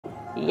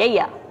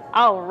Yeah.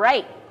 All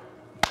right.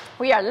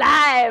 We are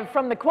live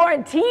from the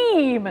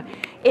QuaranTEAM.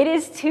 It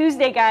is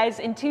Tuesday,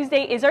 guys, and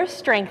Tuesday is our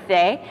strength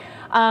day.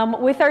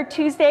 With our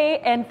Tuesday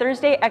and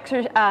Thursday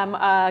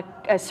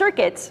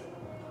circuits,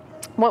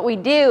 what we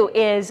do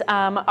is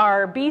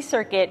our B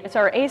circuit,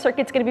 so our A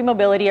circuit's going to be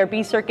mobility, our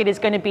B circuit is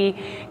going to be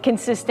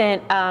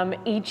consistent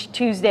each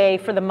Tuesday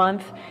for the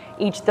month,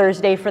 each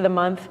Thursday for the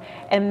month,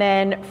 and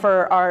then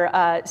for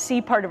our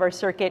C part of our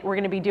circuit, we're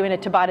going to be doing a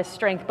Tabata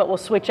Strength, but we'll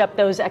switch up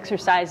those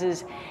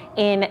exercises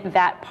in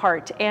that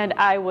part. And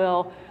I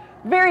will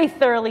very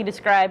thoroughly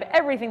describe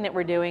everything that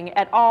we're doing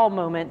at all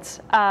moments.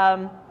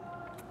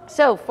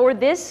 So for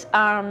this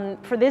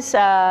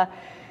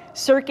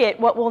circuit,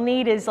 what we'll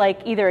need is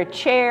like either a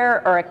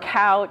chair or a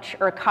couch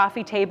or a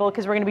coffee table,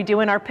 because we're going to be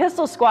doing our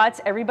pistol squats.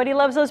 Everybody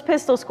loves those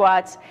pistol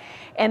squats.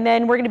 And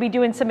then we're going to be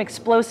doing some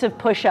explosive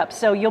push-ups.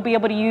 So you'll be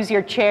able to use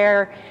your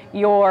chair,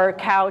 your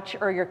couch,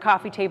 or your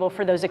coffee table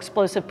for those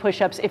explosive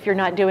push-ups if you're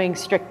not doing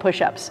strict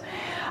push-ups.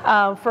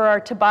 For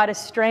our Tabata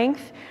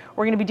Strength,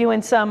 we're going to be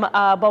doing some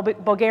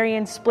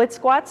Bulgarian split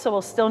squats, so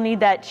we'll still need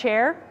that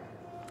chair.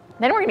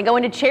 Then we're going to go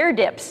into chair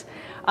dips.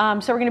 So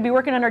we're going to be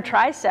working on our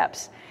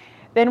triceps.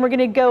 Then we're going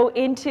to go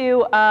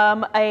into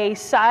a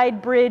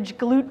side bridge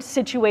glute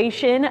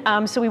situation,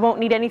 so we won't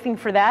need anything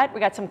for that. We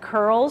got some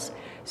curls,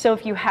 so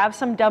if you have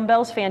some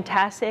dumbbells,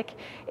 fantastic.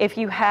 If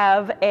you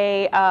have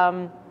a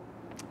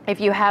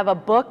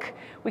book,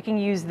 we can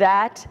use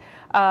that.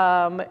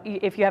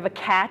 If you have a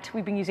cat,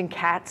 we've been using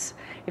cats.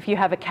 If you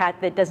have a cat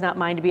that does not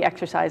mind to be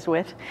exercised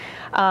with.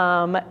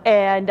 Then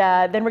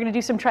we're going to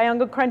do some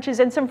triangle crunches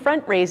and some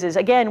front raises,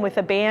 again with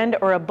a band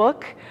or a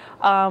book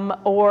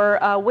or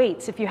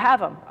weights if you have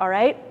them, all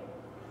right?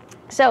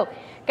 So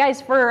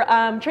guys, for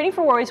Training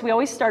for Warriors, we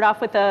always start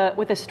off with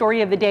a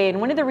story of the day,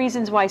 and one of the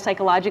reasons why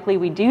psychologically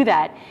we do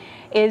that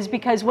is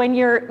because when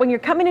you're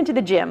coming into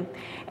the gym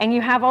and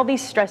you have all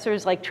these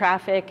stressors like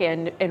traffic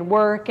and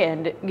work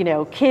and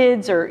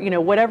kids or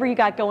whatever you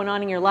got going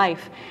on in your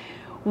life,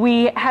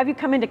 we have you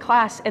come into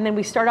class and then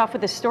we start off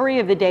with a story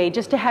of the day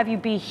just to have you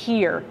be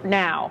here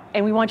now,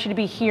 and we want you to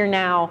be here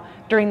now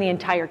during the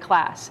entire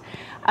class.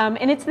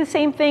 And it's the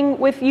same thing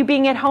with you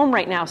being at home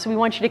right now, so we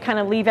want you to kind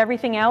of leave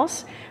everything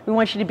else. We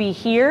want you to be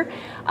here,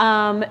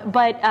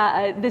 but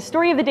the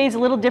story of the day is a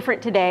little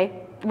different today.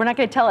 We're not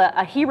going to tell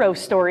a hero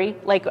story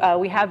like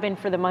we have been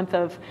for the month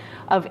of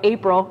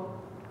April.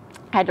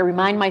 I had to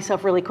remind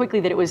myself really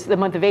quickly that it was the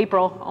month of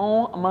April.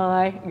 Oh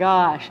my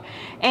gosh.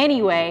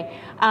 Anyway,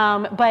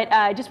 but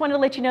I just wanted to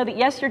let you know that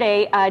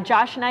yesterday,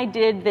 Josh and I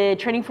did the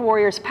Training for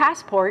Warriors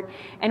Passport,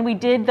 and we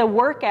did the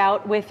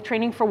workout with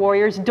Training for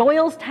Warriors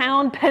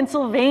Doylestown,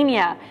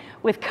 Pennsylvania,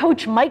 with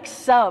Coach Mike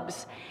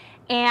Subs.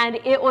 And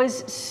it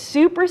was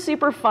super,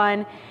 super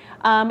fun.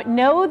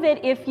 Know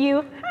that if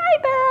you, hi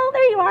Bill,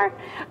 there you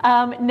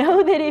are.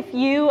 Know that if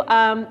you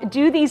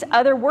do these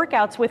other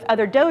workouts with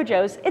other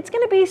dojos, it's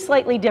going to be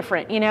slightly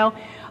different,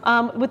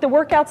 With the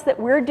workouts that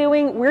we're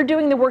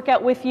doing the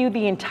workout with you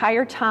the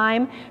entire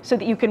time so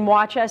that you can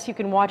watch us, you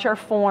can watch our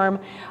form.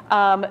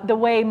 The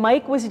way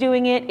Mike was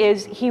doing it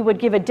is he would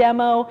give a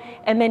demo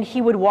and then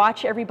he would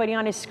watch everybody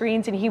on his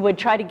screens and he would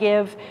try to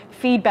give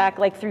feedback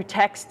like through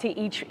text to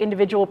each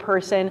individual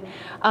person.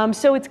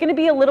 So it's going to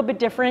be a little bit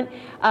different.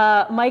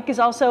 Mike is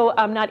also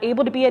not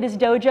able to be at his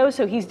dojo,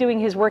 so he's doing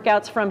his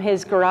workouts from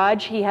his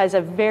garage. He has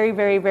a very,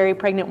 very, very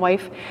pregnant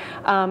wife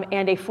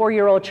and a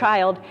 4-year-old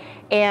child.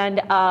 And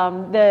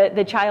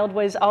the child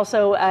was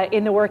also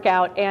in the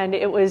workout, and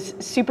it was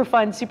super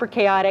fun, super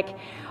chaotic.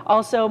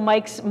 Also,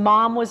 Mike's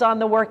mom was on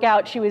the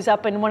workout. She was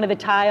up in one of the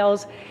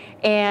tiles,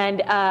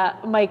 and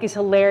Mike is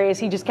hilarious.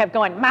 He just kept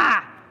going,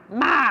 "Ma,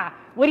 Ma,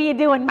 what are you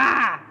doing,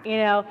 Ma?"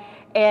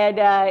 And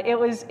it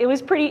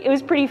was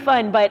pretty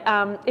fun. But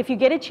if you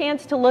get a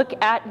chance to look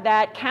at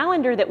that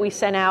calendar that we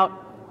sent out,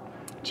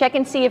 check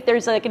and see if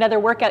there's like another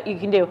workout you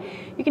can do.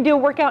 You can do a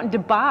workout in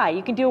Dubai.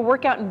 You can do a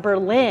workout in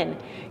Berlin.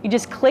 You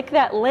just click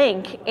that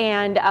link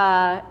and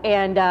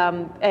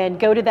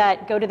go to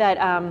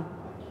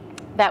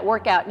that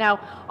workout. Now,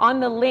 on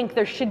the link,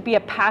 there should be a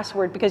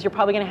password because you're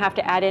probably going to have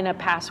to add in a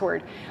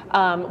password,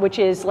 which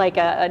is like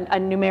a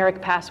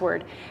numeric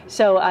password.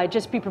 So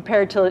just be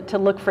prepared to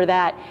look for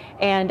that.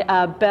 And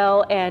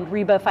Belle and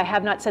Reba, if I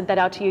have not sent that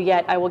out to you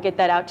yet, I will get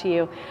that out to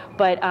you.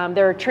 But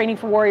there are Training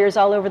for Warriors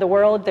all over the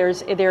world.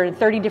 They're in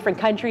 30 different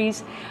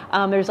countries.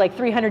 There's like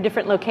 300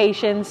 different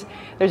locations.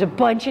 There's a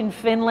bunch in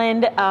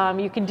Finland.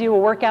 You can do a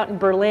workout in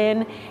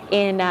Berlin,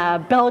 in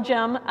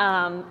Belgium.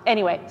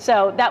 Anyway,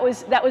 so that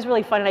was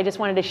really fun, and I just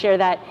wanted to share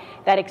that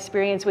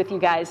experience with you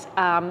guys.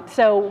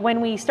 So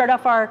when we start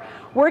off our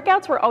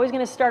workouts, we're always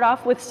going to start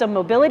off with some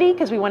mobility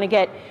because we want to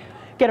get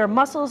our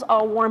muscles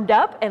all warmed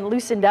up and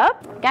loosened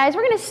up. Guys,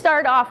 we're going to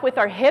start off with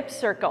our hip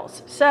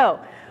circles. So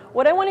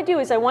what I want to do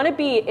is I want to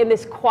be in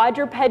this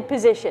quadruped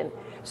position.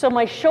 So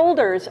my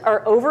shoulders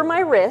are over my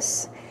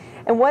wrists,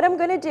 and what I'm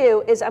going to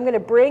do is I'm going to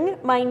bring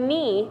my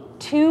knee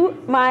to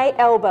my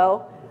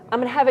elbow. I'm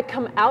going to have it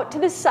come out to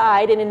the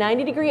side in a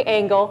 90-degree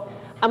angle.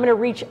 I'm going to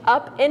reach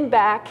up and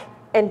back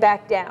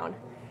down.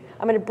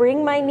 I'm going to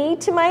bring my knee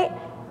to my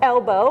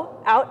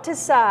elbow, out to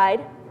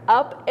side,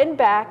 up and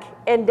back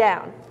and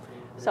down.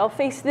 So I'll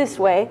face this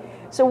way.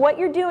 So what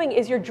you're doing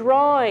is you're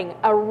drawing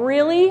a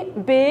really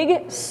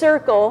big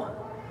circle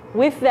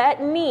with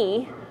that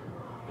knee,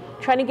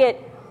 trying to get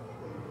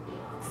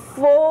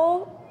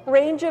full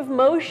range of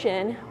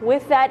motion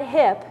with that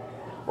hip.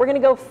 We're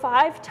going to go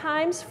 5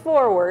 times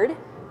forward.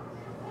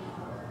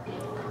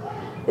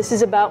 This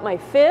is about my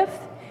 5th.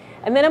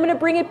 And then I'm going to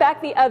bring it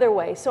back the other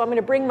way. So I'm going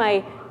to bring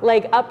my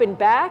leg up and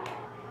back,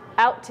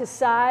 out to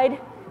side,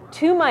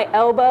 to my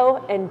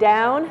elbow and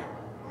down.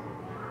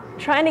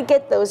 Trying to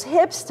get those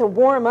hips to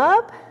warm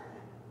up.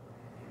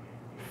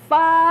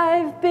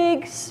 5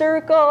 big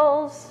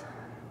circles.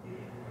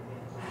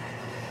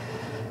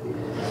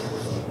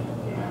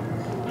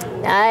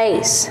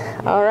 Nice.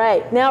 All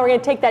right, now we're going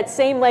to take that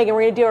same leg and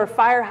we're going to do our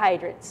fire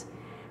hydrants.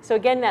 So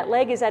again, that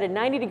leg is at a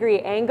 90-degree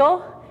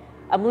angle.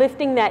 I'm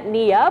lifting that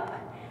knee up.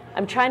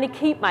 I'm trying to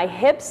keep my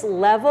hips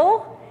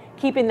level,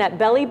 keeping that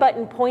belly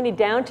button pointed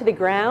down to the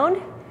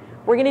ground.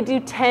 We're going to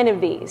do 10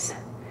 of these.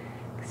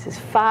 This is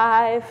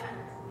 5,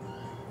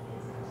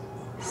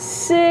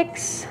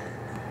 6,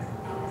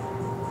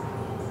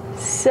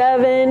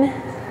 7,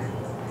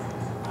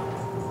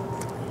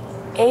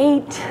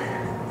 8,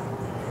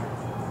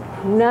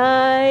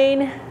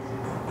 9,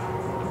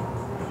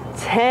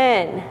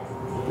 10.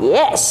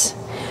 Yes.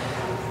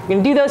 We're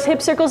going to do those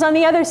hip circles on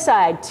the other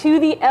side. To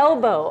the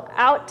elbow,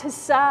 out to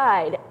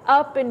side,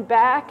 up and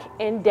back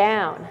and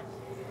down.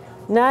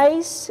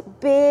 Nice,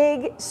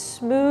 big,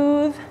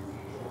 smooth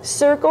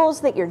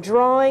circles that you're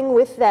drawing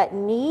with that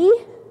knee.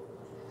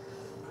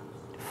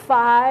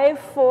 5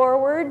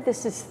 forward.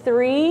 This is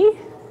 3.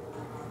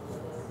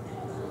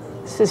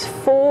 This is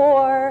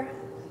 4.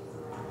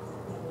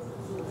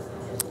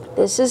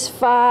 This is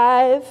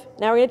 5.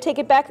 Now we're going to take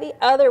it back the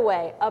other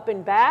way. Up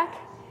and back,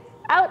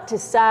 out to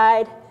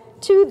side,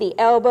 to the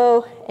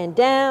elbow and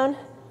down.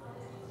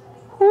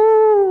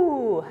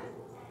 Woo!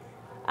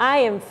 I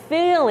am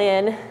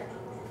feeling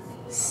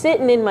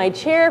sitting in my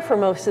chair for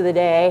most of the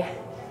day.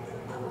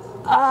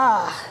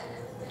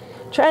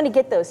 Trying to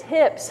get those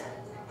hips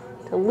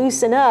to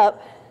loosen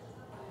up.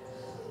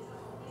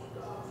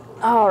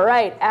 All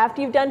right,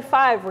 after you've done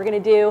 5, we're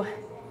going to do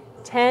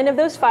 10 of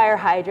those fire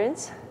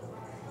hydrants.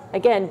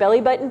 Again,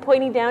 belly button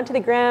pointing down to the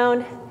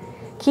ground,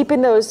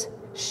 keeping those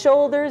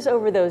shoulders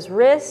over those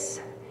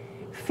wrists,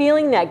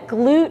 feeling that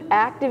glute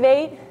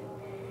activate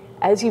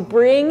as you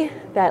bring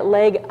that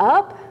leg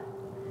up.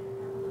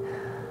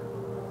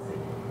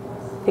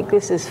 I think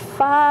this is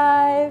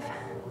 5.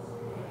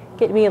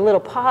 Get me a little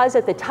pause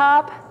at the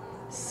top.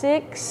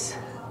 6,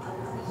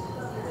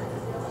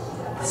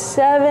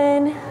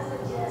 7,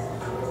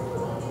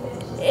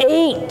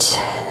 8,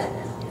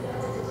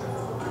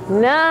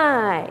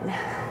 9,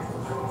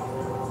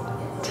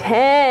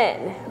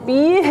 10.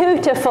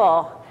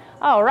 Beautiful.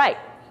 All right.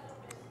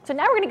 So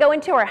now we're going to go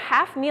into our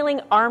half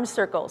kneeling arm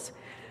circles.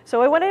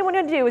 So what I want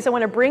to do is I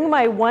want to bring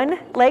my one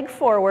leg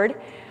forward.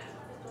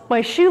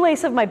 My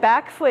shoelace of my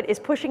back foot is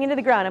pushing into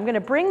the ground. I'm going to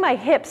bring my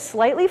hips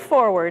slightly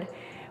forward.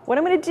 What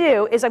I'm going to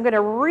do is I'm going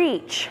to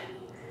reach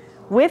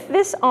with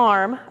this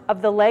arm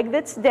of the leg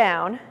that's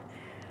down.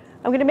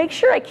 I'm going to make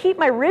sure I keep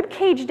my rib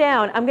cage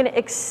down. I'm going to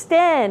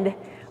extend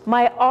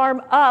my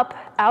arm up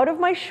out of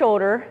my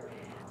shoulder.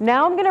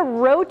 Now I'm going to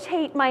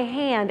rotate my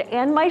hand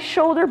and my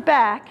shoulder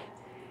back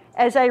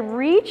as I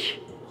reach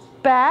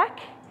back.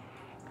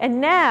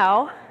 And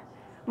now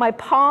my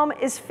palm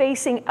is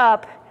facing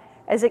up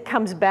as it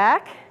comes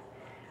back.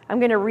 I'm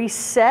going to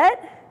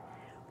reset,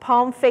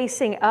 palm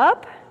facing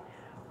up,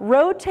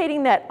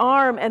 rotating that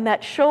arm and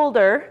that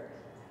shoulder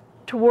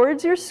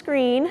towards your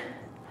screen,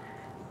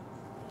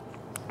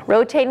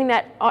 rotating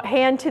that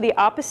hand to the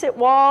opposite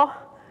wall,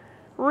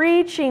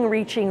 reaching,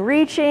 reaching,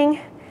 reaching,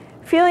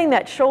 feeling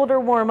that shoulder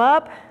warm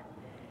up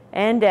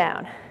and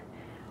down.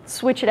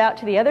 Switch it out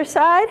to the other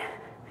side.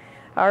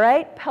 All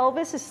right,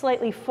 pelvis is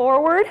slightly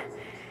forward,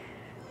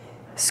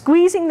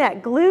 squeezing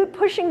that glute,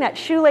 pushing that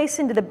shoelace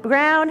into the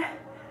ground,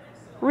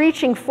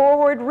 reaching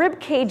forward, rib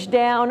cage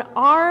down,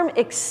 arm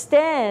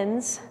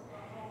extends.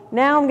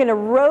 Now I'm going to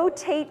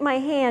rotate my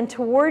hand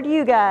toward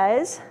you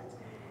guys.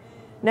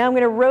 Now I'm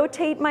going to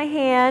rotate my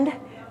hand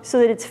so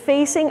that it's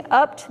facing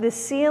up to the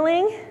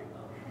ceiling,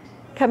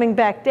 coming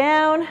back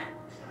down,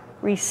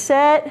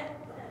 reset,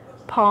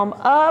 palm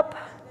up,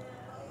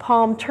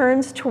 palm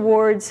turns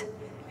towards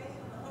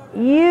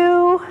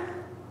you.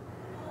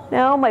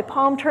 Now my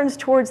palm turns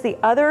towards the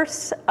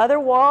other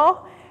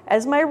wall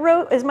as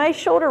my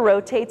shoulder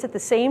rotates at the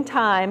same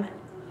time,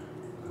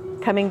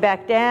 coming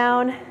back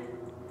down.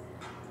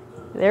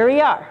 There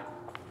we are.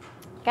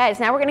 Guys,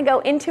 now we're going to go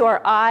into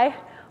our I,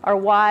 our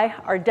Y,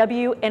 our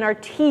W, and our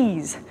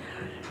T's.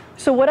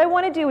 So what I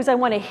want to do is I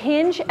want to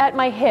hinge at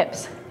my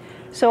hips.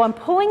 So I'm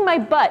pulling my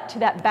butt to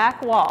that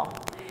back wall.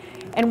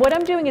 And what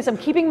I'm doing is I'm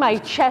keeping my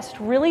chest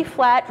really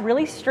flat,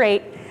 really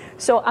straight.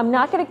 So I'm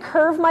not going to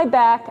curve my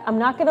back. I'm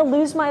not going to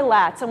lose my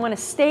lats. I want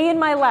to stay in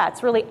my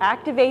lats, really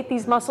activate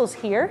these muscles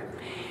here.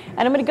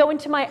 And I'm going to go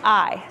into my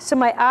I. So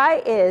my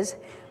I is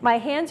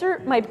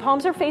my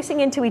palms are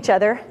facing into each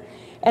other.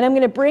 And I'm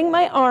going to bring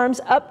my arms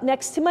up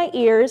next to my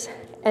ears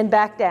and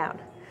back down.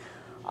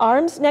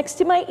 Arms next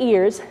to my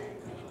ears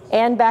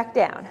and back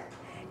down.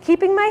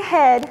 Keeping my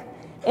head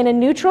in a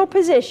neutral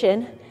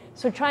position,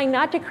 so trying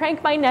not to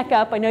crank my neck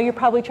up. I know you're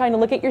probably trying to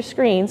look at your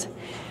screens,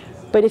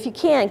 but if you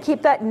can,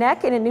 keep that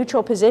neck in a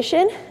neutral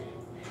position.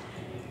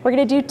 We're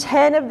going to do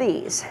 10 of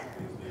these.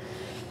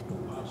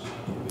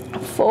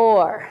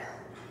 4,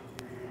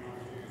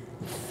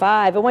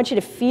 5. I want you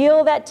to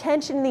feel that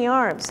tension in the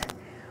arms.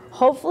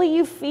 Hopefully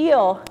you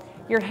feel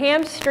your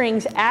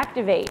hamstrings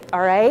activate,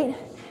 all right?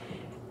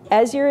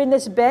 As you're in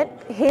this bent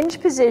hinge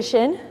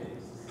position.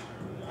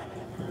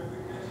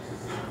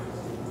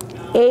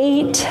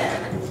 8,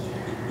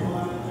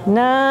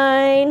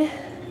 9,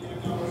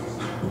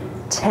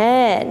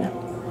 10.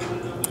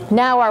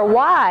 Now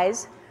our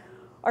Ys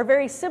are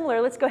very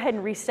similar. Let's go ahead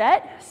and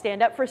reset.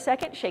 Stand up for a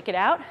second, shake it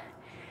out.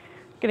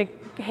 Gonna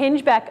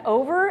hinge back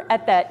over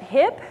at that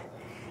hip.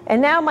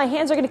 And now my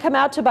hands are going to come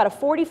out to about a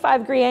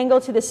 45-degree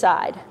angle to the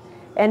side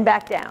and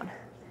back down.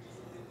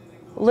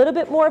 A little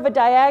bit more of a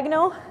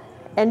diagonal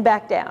and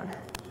back down.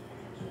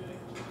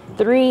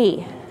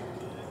 3,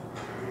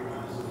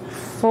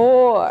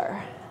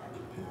 4.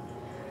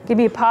 Give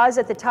me a pause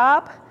at the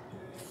top.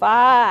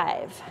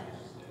 5,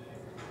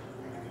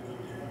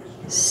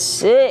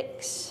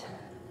 6,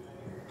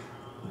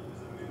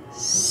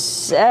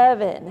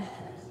 7,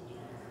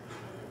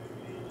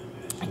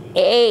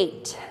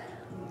 8,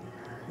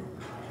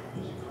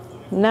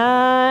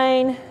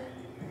 9,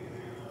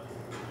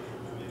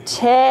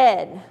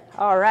 10.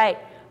 All right.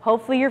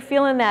 Hopefully you're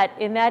feeling that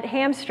in that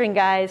hamstring,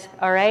 guys.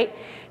 All right.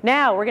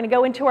 Now we're going to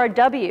go into our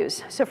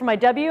W's. So for my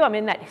W, I'm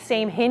in that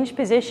same hinge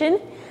position.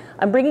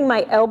 I'm bringing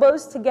my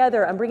elbows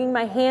together. I'm bringing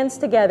my hands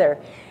together.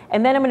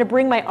 And then I'm going to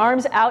bring my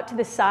arms out to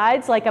the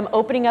sides like I'm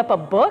opening up a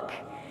book,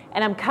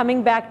 and I'm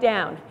coming back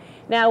down.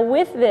 Now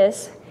with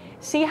this,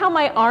 see how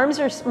my hands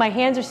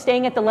are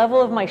staying at the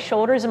level of my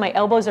shoulders and my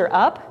elbows are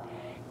up?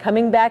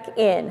 Coming back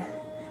in.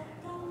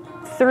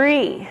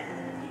 3,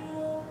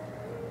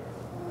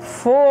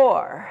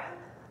 4,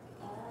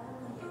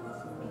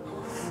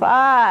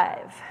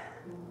 5,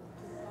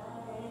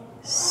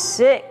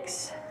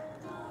 6,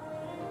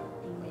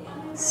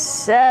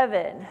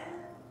 7,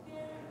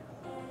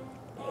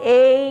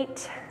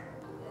 8,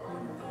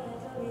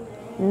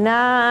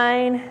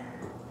 9,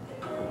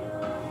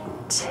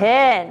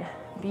 10.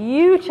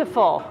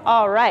 Beautiful.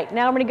 All right,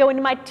 now I'm going to go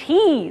into my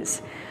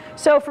T's.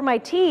 So for my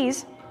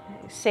T's,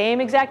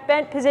 same exact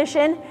bent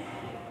position,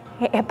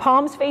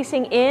 palms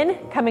facing in,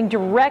 coming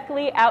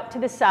directly out to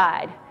the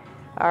side.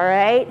 All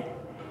right,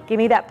 give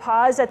me that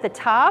pause at the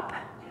top.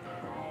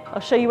 I'll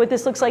show you what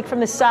this looks like from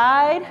the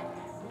side.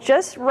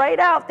 Just right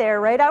out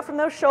there, right out from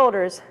those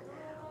shoulders.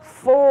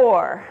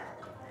 4,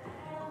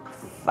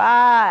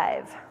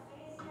 5,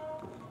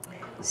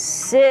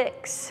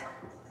 6,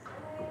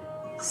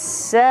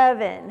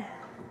 7,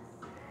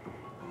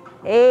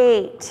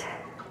 8,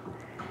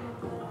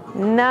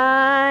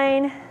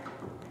 9,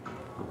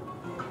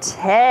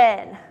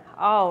 10.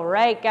 All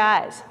right,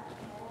 guys.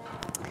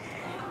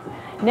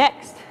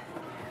 Next,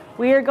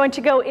 we are going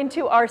to go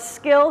into our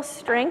skill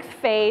strength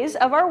phase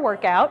of our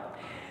workout.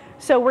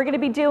 So we're going to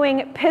be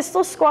doing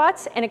pistol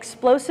squats and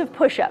explosive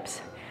push-ups.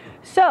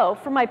 So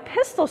for my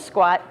pistol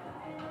squat,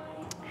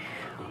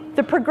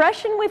 the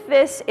progression with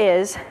this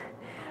is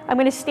I'm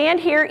going to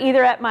stand here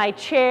either at my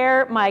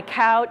chair, my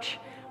couch,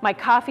 my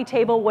coffee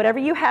table, whatever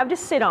you have to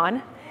sit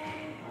on.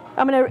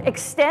 I'm going to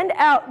extend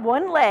out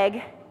one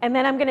leg, and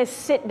then I'm going to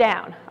sit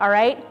down, all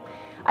right?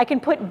 I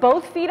can put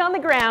both feet on the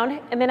ground,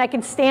 and then I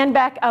can stand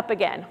back up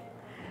again.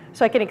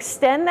 So I can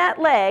extend that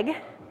leg,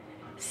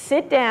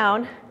 sit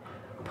down,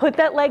 put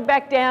that leg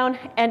back down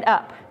and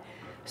up.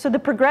 So the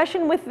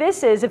progression with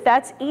this is, if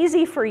that's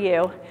easy for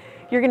you,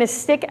 you're going to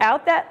stick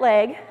out that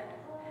leg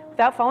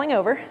without falling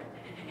over.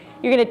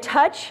 You're going to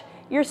touch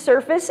your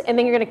surface, and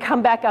then you're going to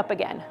come back up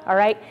again, all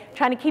right?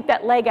 Trying to keep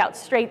that leg out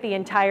straight the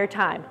entire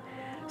time.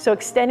 So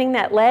extending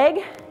that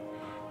leg,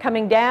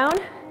 coming down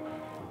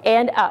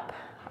and up,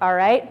 all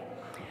right?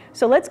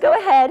 So let's go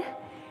ahead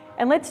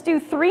and let's do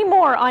 3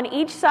 more on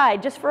each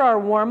side just for our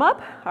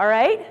warm-up, all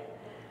right?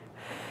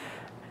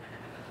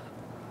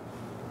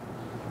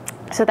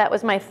 So that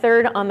was my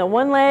third on the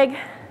one leg.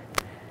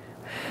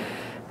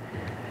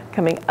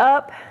 Coming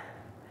up,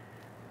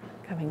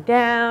 coming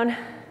down,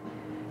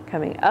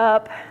 coming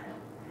up.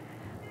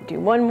 Do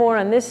one more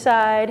on this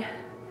side.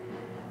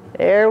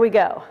 There we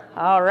go.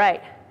 All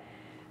right.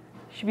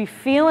 Should be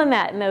feeling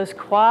that in those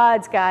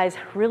quads, guys.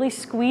 Really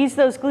squeeze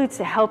those glutes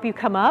to help you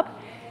come up.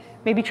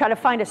 Maybe try to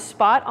find a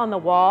spot on the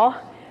wall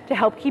to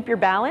help keep your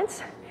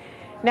balance.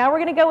 Now we're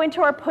going to go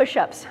into our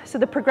push-ups. So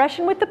the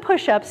progression with the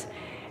push-ups,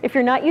 if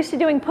you're not used to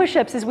doing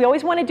push-ups, is we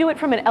always want to do it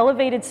from an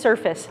elevated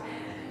surface.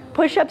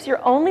 Push-ups,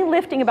 you're only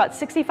lifting about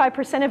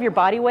 65% of your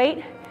body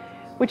weight,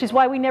 which is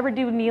why we never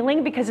do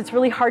kneeling, because it's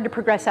really hard to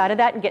progress out of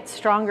that and get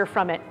stronger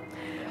from it.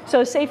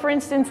 So say, for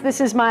instance,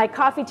 this is my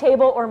coffee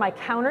table or my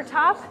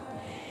countertop.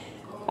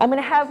 I'm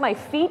going to have my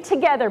feet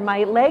together.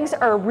 My legs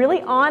are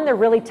really on, they're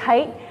really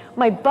tight.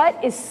 My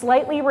butt is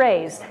slightly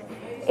raised.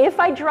 If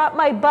I drop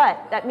my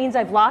butt, that means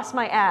I've lost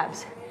my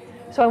abs.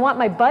 So I want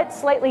my butt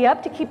slightly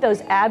up to keep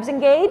those abs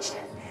engaged.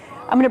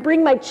 I'm going to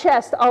bring my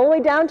chest all the way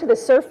down to the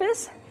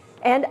surface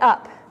and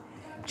up.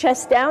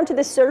 Chest down to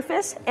the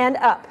surface and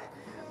up.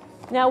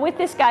 Now with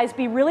this, guys,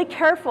 be really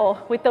careful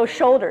with those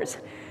shoulders.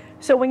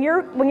 So when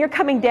you're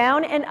coming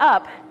down and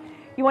up,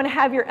 you want to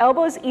have your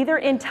elbows either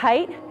in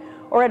tight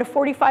or at a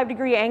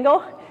 45-degree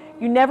angle.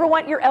 You never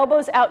want your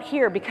elbows out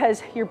here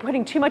because you're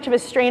putting too much of a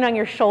strain on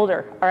your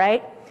shoulder, all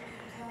right?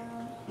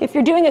 If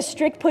you're doing a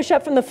strict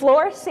push-up from the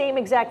floor, same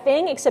exact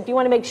thing, except you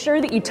want to make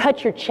sure that you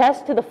touch your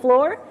chest to the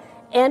floor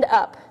and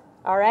up,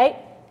 all right?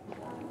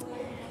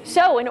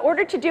 So in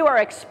order to do our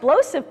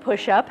explosive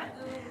push-up,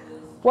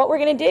 what we're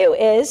going to do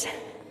is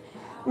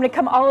I'm going to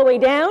come all the way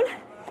down,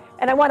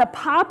 and I want to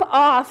pop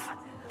off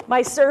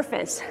my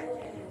surface.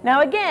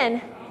 Now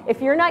again,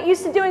 if you're not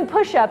used to doing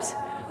push-ups,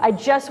 I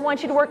just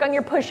want you to work on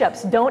your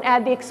push-ups. Don't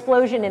add the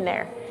explosion in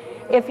there.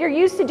 If you're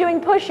used to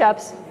doing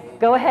push-ups,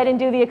 go ahead and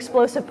do the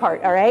explosive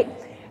part, all right?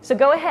 So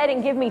go ahead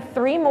and give me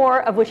 3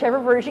 more of whichever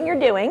version you're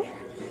doing.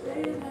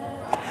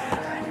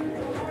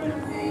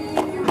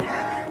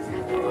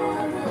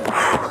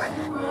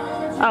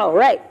 All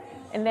right,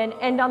 and then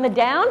end on the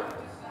down.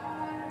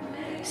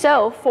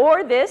 So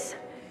for this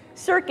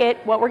circuit,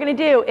 what we're going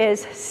to do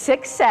is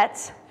 6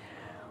 sets.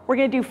 We're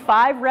going to do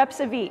 5 reps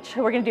of each.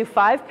 So we're going to do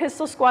 5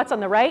 pistol squats on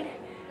the right,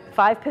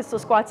 5 pistol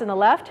squats on the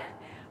left,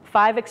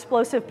 5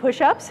 explosive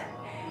push-ups.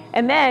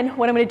 And then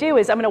what I'm going to do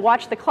is I'm going to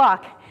watch the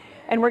clock,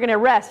 and we're going to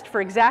rest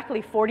for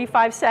exactly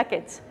 45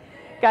 seconds.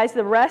 Guys,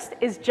 the rest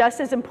is just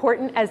as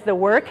important as the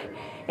work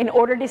in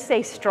order to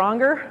stay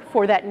stronger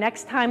for that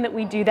next time that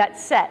we do that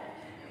set.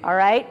 All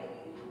right?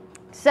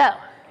 So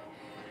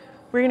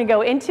we're going to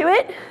go into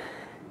it.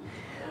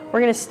 We're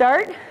going to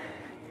start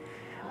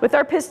with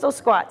our pistol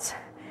squats.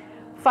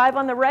 5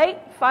 on the right,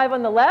 5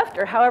 on the left,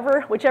 or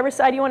however, whichever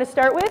side you want to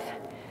start with.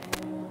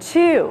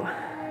 2,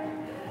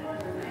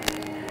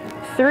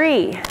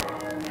 3,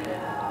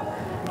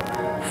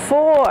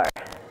 4,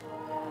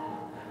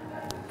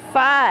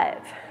 5.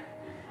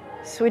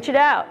 Switch it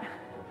out.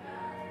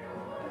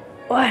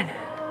 1,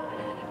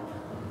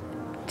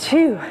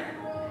 2,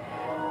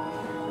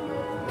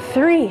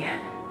 3,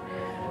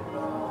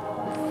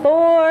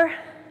 4,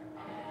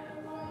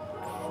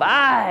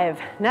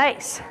 5.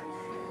 Nice.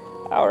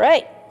 All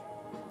right.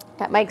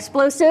 Got my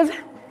explosive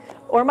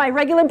or my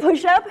regular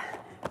push-up.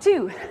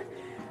 2,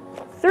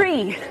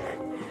 3,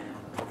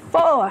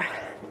 4,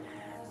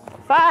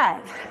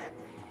 5.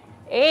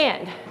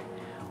 And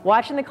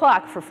watching the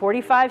clock for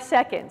 45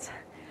 seconds.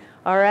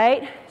 All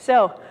right.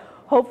 So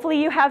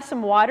hopefully you have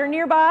some water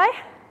nearby.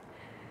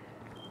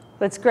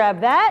 Let's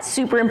grab that.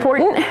 Super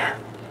important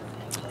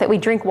that we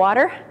drink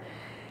water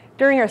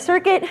during our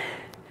circuit.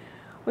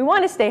 We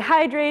want to stay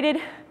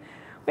hydrated.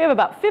 We have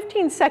about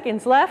 15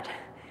 seconds left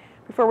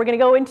before we're going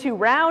to go into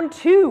round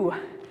 2.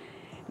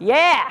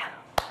 Yeah.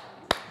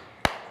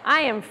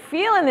 I am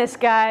feeling this,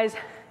 guys.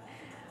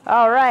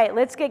 All right,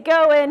 let's get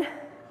going.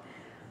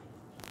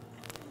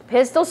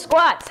 Pistol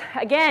squats.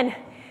 Again,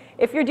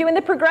 if you're doing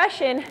the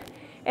progression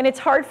and it's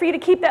hard for you to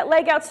keep that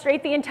leg out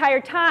straight the entire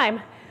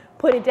time,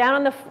 put it down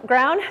on the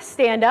ground,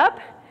 stand up,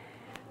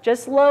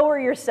 just lower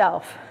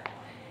yourself.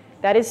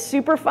 That is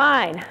super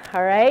fine,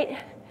 all right?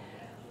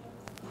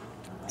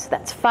 So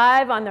that's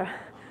 5 on the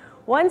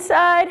one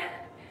side,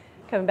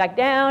 coming back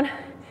down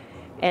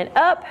and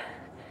up,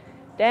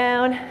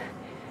 down,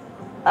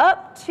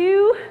 up,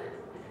 2,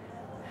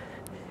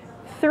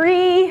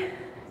 3,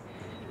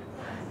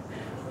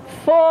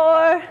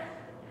 4,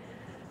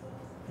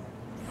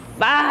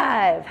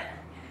 5.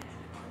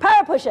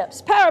 Power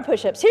push-ups, power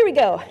push-ups. Here we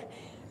go.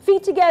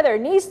 Feet together,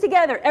 knees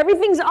together.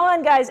 Everything's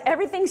on, guys.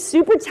 Everything's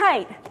super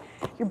tight.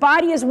 Your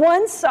body is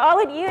one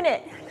solid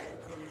unit.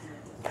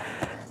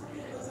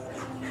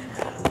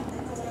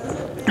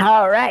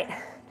 All right.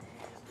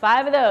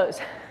 5 of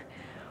those.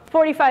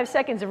 45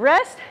 seconds of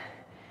rest.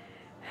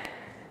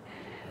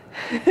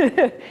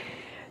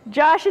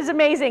 Josh is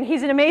amazing.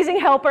 He's an amazing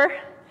helper.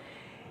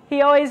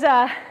 He always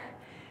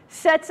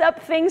sets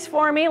up things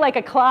for me like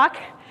a clock,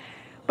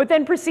 but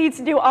then proceeds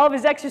to do all of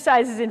his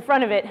exercises in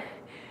front of it.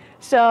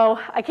 So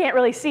I can't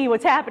really see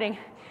what's happening.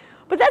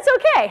 But that's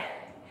okay,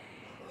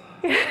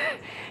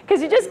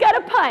 because you just got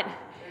to punt.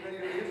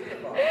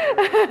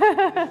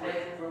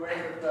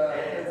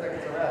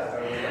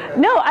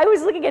 No, I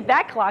was looking at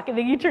that clock, and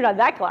then you turned on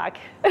that clock.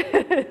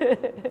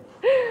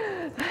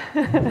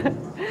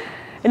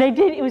 And I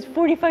did, it was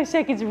 45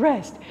 seconds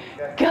rest.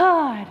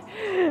 God.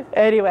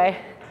 Anyway,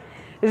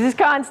 this is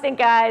constant,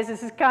 guys.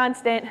 This is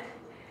constant.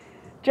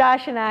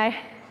 Josh and I.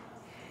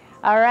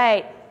 All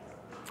right.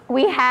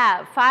 We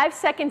have 5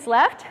 seconds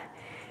left.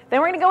 Then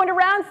we're going to go into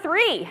round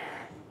 3.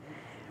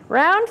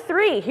 Round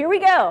 3. Here we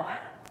go.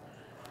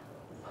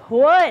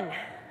 1,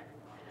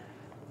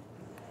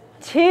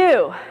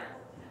 2,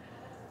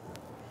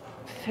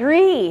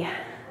 3,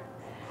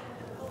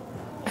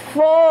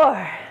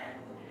 4,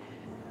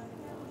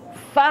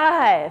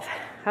 5.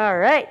 All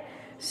right.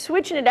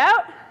 Switching it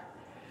out.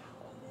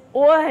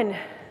 1,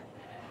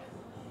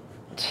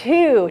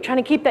 2, trying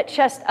to keep that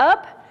chest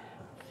up.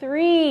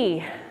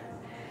 3,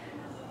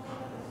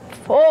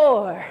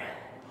 4,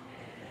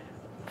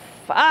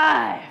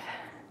 5.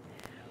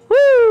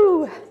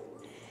 Woo!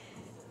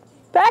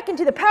 Back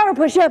into the power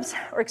push-ups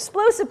or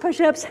explosive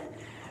push-ups.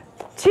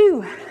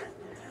 2,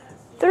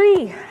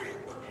 3,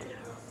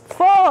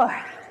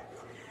 4,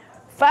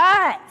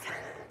 5.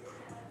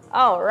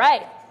 All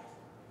right.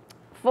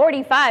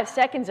 45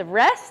 seconds of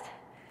rest.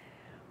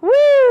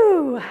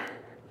 Woo!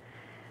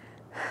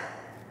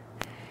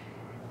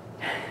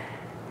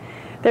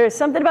 There is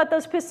something about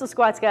those pistol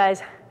squats,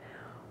 guys.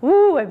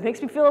 Woo, it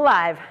makes me feel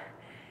alive.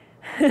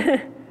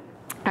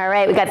 All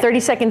right, we got 30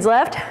 seconds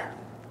left.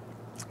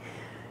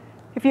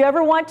 If you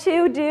ever want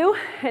to do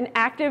an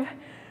active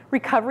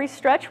recovery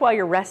stretch while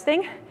you're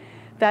resting,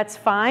 that's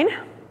fine.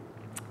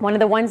 One of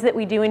the ones that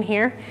we do in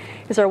here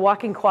is our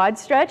walking quad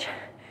stretch,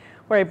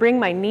 where I bring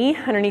my knee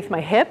underneath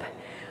my hip.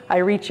 I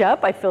reach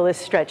up, I feel this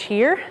stretch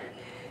here.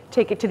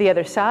 Take it to the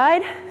other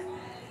side,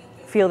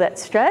 feel that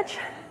stretch.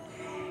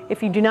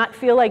 If you do not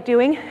feel like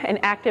doing an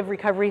active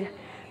recovery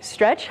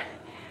stretch,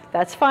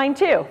 that's fine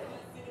too.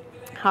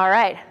 All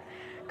right,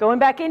 going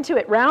back into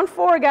it. Round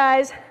 4,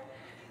 guys.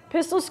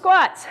 Pistol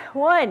squats.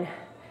 1,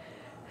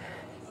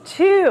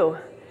 2,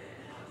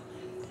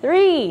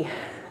 3,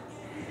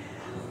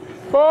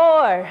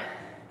 4,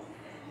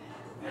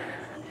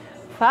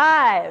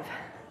 5.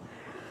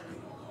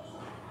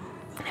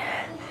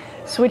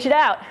 Switch it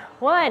out.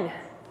 1,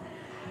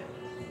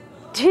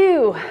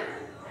 2,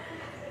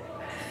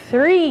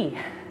 3,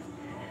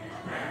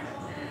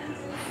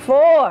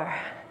 4.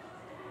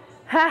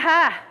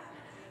 Ha.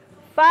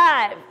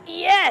 5.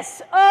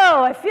 Yes.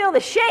 Oh, I feel the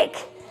shake.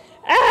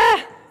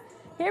 Ah.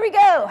 Here we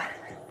go.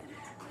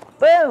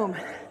 Boom.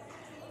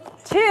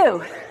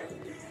 2,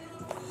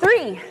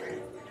 3,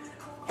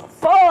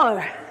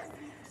 4,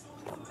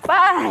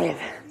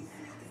 5.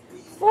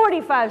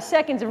 45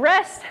 seconds of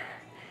rest.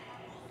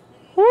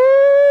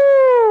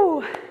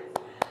 Woo!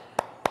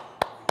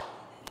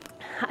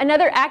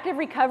 Another active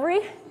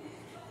recovery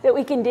that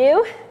we can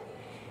do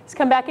is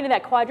come back into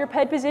that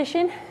quadruped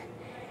position.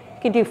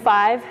 You can do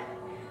 5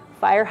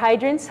 fire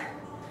hydrants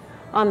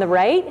on the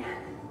right.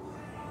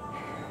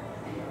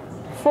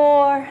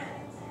 4,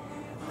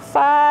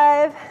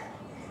 5.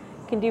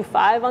 You can do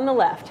 5 on the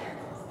left.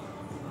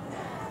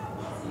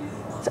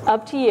 It's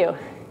up to you.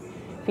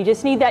 If you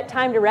just need that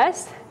time to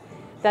rest,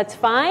 that's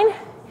fine.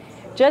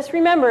 Just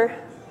remember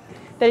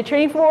that at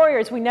Training for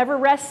Warriors, we never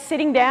rest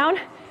sitting down.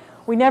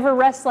 We never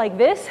rest like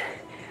this.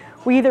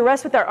 We either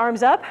rest with our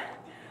arms up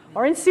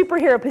or in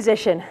superhero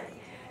position.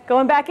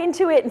 Going back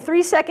into it in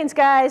 3 seconds,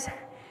 guys.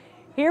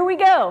 Here we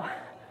go.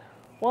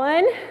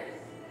 1,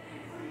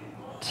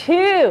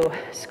 2,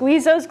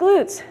 squeeze those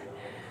glutes.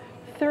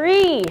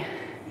 3,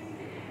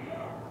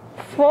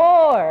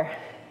 4,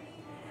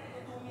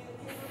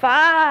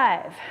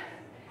 5.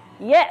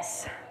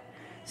 Yes.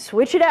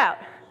 Switch it out.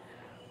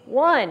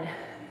 1,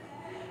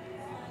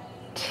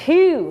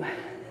 2,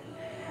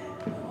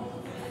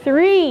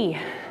 3,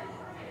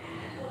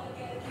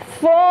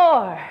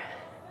 4,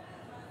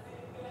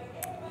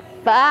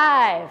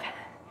 5.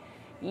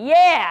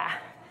 Yeah.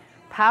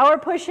 Power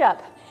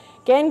push-up.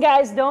 Again,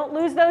 guys, don't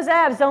lose those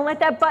abs. Don't let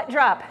that butt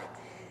drop.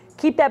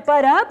 Keep that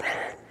butt up,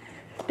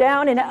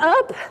 down and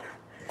up.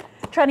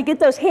 Trying to get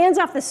those hands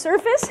off the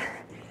surface.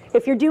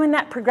 If you're doing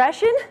that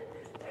progression.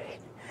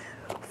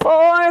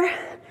 4,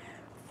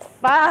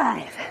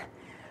 5.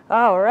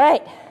 All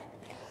right.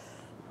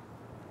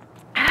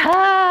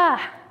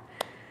 Ah,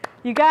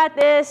 you got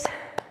this.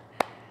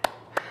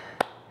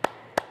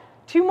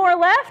 2 more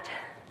left.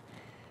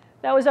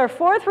 That was our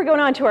 4th. We're going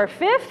on to our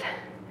 5th.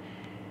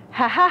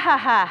 Ha ha ha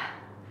ha.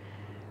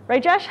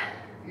 Right, Josh?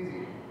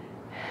 Easy.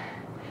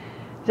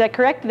 Is that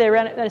correct? Did they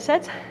run it out of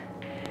sets?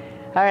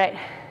 All right.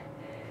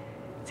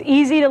 It's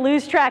easy to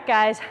lose track,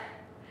 guys,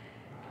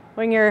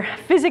 when you're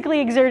physically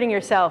exerting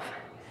yourself.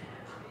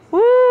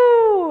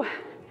 Woo!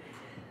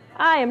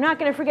 I am not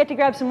going to forget to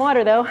grab some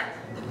water, though.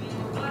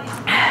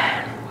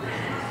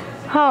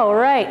 All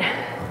right.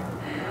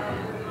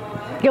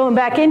 Going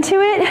back into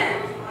it.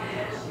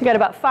 We got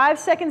about 5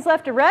 seconds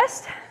left to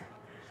rest.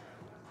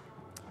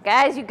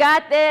 Guys, you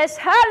got this.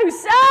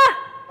 Halusa!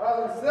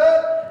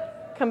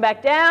 Halusa! Come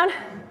back down.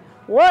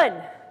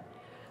 1,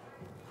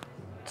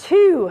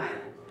 2,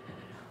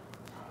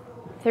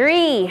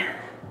 3,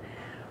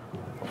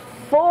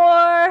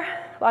 4.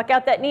 Lock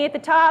out that knee at the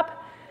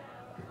top.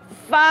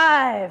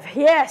 5.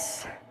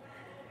 Yes.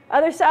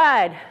 Other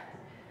side.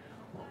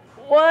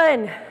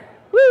 1.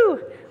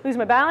 Woo! Lose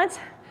my balance.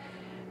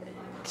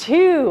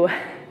 2,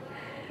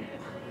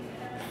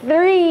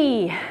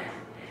 3,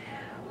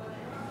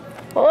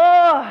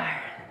 4.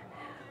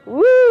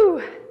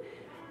 Woo!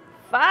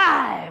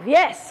 5.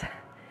 Yes.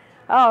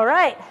 All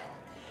right.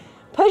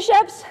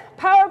 Push-ups,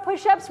 power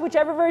push-ups,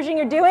 whichever version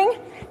you're doing,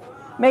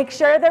 make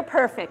sure they're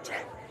perfect.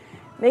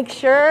 Make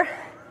sure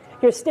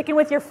you're sticking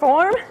with your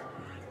form.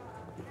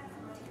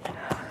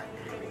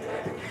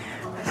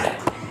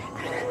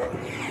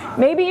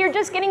 Maybe you're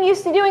just getting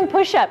used to doing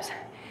push-ups.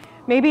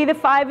 Maybe the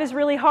 5 is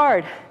really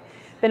hard.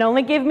 then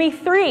only give me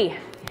 3.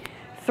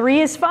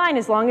 3 is fine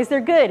as long as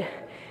they're good.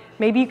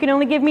 Maybe you can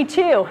only give me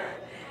 2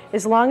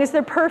 as long as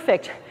they're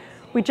perfect.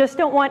 We just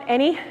don't want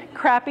any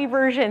crappy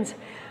versions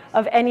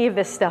of any of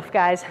this stuff,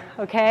 guys,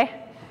 okay?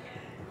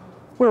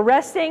 We're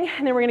resting,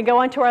 and then we're gonna go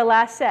on to our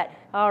last set.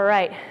 All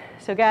right,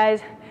 so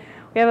guys,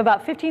 we have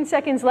about 15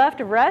 seconds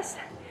left of rest.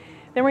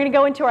 Then we're gonna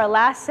go into our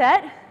last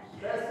set.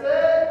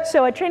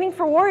 So at Training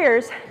for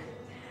Warriors,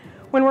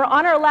 when we're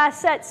on our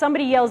last set,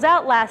 somebody yells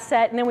out last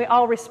set, and then we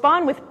all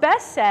respond with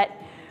best set,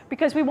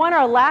 because we want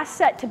our last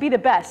set to be the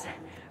best.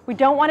 We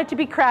don't want it to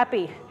be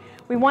crappy.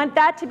 We want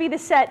that to be the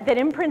set that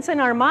imprints in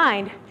our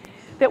mind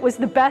that was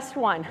the best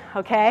one,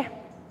 okay?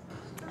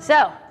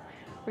 So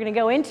we're gonna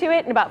go into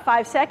it in about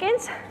 5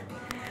 seconds.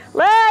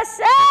 Last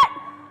set.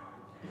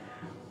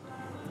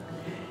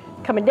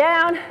 Coming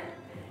down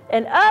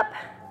and up.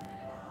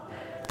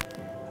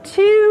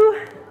 2,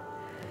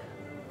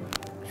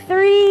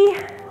 3,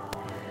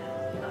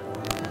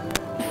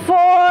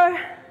 4,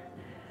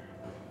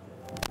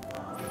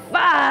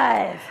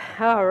 5.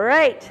 All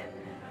right.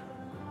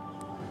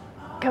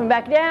 Coming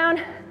back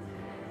down.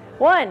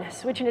 1,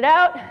 switching it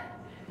out.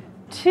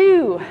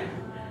 2,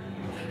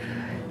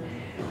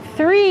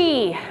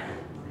 3,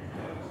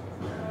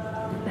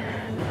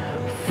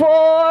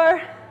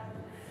 4,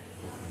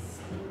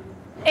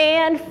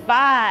 and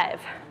 5.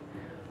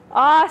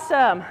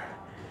 Awesome.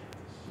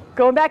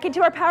 Going back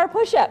into our power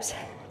push-ups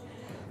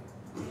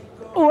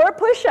or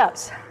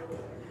push-ups.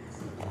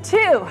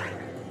 2,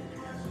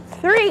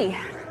 3,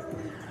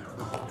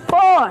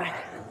 4,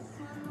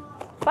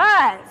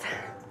 5.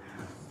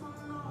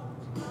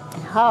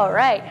 All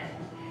right.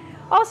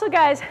 Also,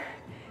 guys,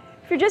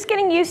 if you're just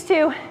getting used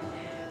to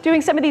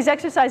doing some of these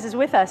exercises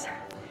with us,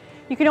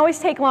 you can always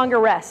take longer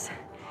rests.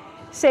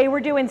 Say we're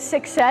doing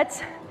 6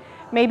 sets,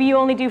 maybe you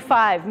only do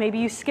 5, maybe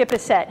you skip a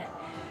set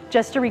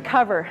just to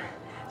recover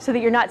so that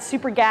you're not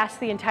super gassed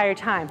the entire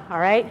time, all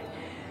right?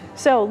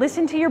 So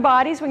listen to your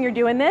bodies when you're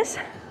doing this.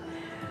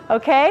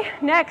 Okay,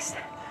 next,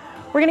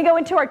 we're gonna go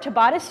into our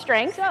Tabata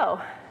Strength.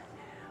 So,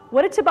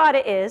 what a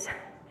Tabata is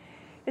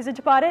a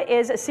Tabata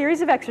is a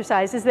series of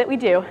exercises that we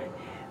do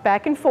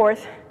back and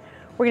forth.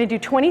 We're gonna do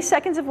 20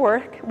 seconds of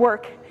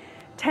work,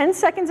 10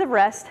 seconds of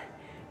rest,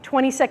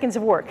 20 seconds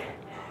of work.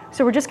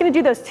 So we're just gonna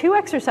do those 2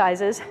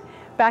 exercises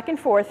back and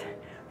forth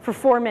for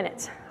 4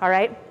 minutes, all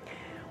right?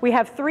 We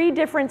have 3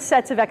 different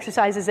sets of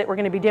exercises that we're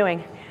gonna be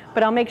doing,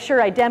 but I'll make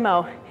sure I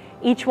demo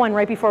each one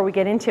right before we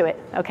get into it,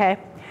 okay?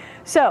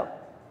 So,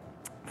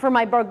 for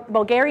my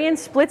Bulgarian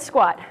split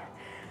squat,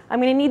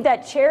 I'm gonna need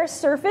that chair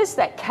surface,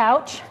 that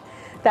couch,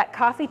 that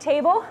coffee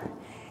table.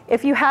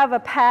 If you have a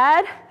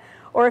pad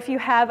or if you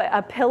have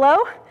a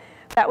pillow,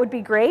 that would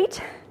be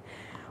great.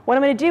 What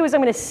I'm gonna do is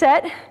I'm gonna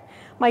set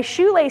my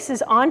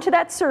shoelaces onto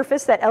that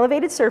surface, that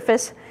elevated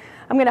surface.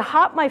 I'm gonna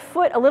hop my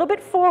foot a little bit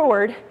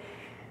forward,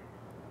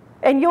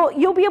 and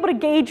you'll be able to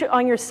gauge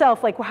on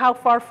yourself like how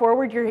far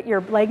forward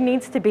your leg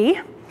needs to be.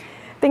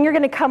 Then you're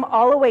gonna come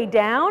all the way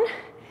down,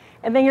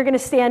 and then you're gonna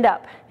stand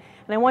up.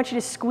 And I want you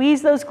to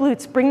squeeze those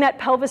glutes, bring that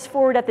pelvis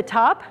forward at the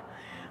top.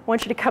 I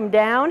want you to come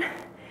down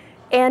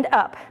and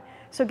up.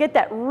 So get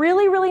that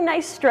really, really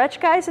nice stretch,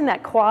 guys, in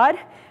that quad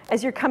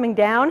as you're coming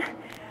down.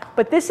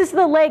 But this is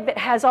the leg that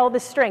has all the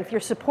strength.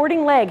 Your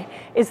supporting leg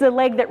is the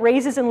leg that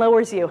raises and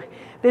lowers you.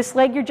 This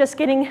leg you're just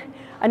getting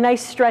a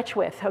nice stretch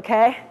with,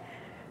 okay?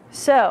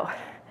 So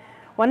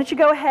why don't you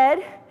go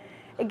ahead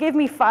and give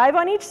me 5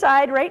 on each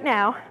side right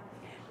now,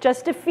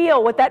 just to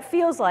feel what that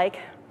feels like.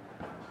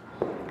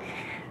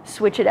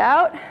 Switch it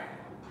out.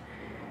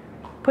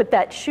 Put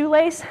that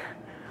shoelace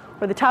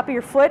or the top of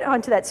your foot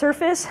onto that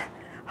surface.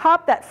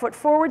 Hop that foot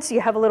forward so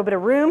you have a little bit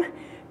of room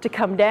to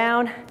come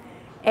down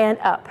and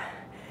up.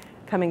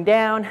 Coming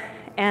down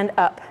and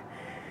up.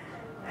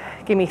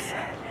 Give me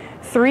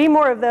 3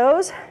 more of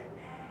those.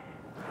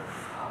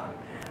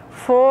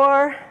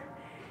 4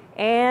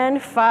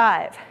 and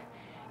 5.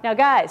 Now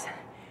guys,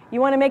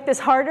 you want to make this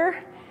harder?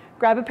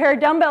 Grab a pair of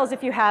dumbbells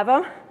if you have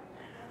them.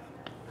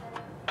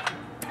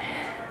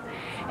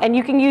 And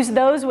you can use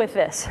those with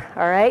this,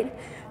 all right?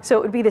 So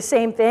it would be the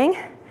same thing.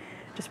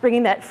 Just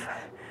bringing that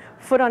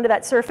foot onto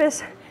that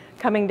surface,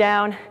 coming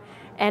down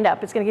and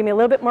up. It's going to give me a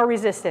little bit more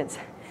resistance.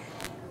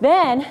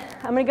 Then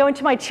I'm going to go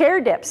into my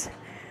chair dips.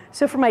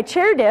 So for my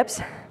chair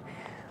dips,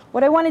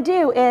 what I want to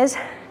do is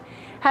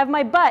have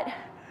my butt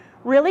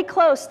really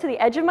close to the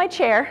edge of my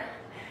chair.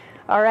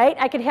 All right,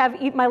 I could have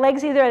my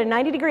legs either at a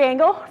 90-degree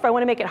angle. If I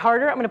want to make it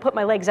harder, I'm going to put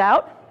my legs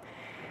out.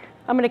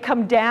 I'm going to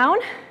come down,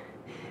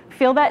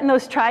 feel that in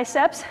those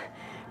triceps,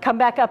 come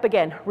back up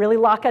again. Really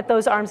lock at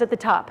those arms at the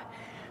top.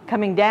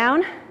 Coming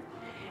down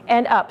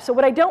and up. So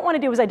what I don't want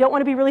to do is I don't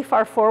want to be really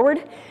far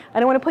forward. I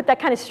don't want to put that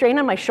kind of strain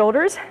on my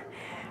shoulders.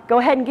 Go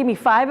ahead and give me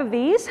 5 of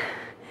these.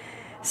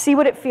 See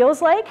what it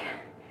feels like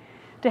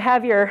to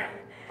have your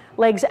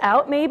legs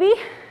out maybe.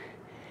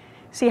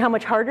 See how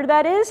much harder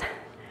that is.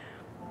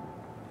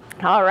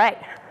 All right.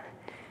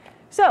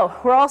 So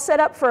we're all set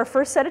up for our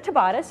first set of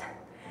Tabatas.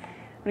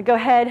 I'm going to go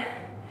ahead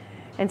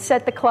and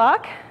set the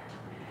clock.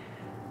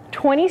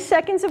 20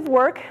 seconds of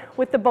work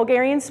with the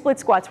Bulgarian split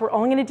squats. We're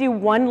only going to do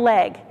one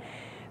leg.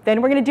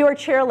 Then we're going to do our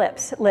chair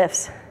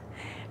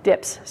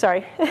dips,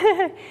 sorry.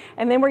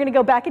 And then we're going to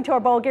go back into our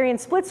Bulgarian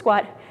split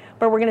squat,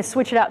 but we're going to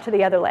switch it out to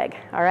the other leg,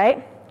 all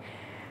right?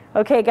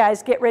 Okay,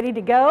 guys, get ready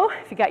to go.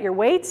 If you got your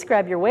weights,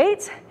 grab your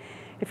weights.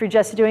 If you're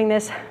just doing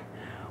this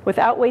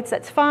without weights,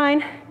 that's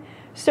fine.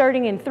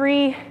 Starting in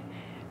 3,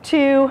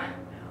 2,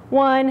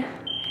 1,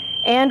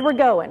 and we're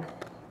going.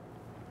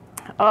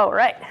 All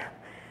right.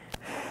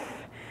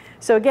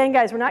 So again,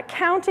 guys, we're not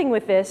counting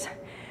with this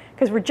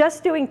because we're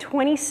just doing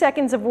 20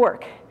 seconds of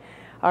work,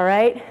 all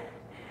right?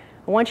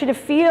 I want you to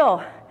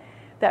feel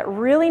that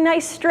really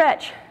nice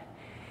stretch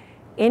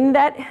in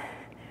that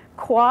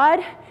quad.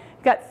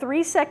 You've got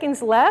 3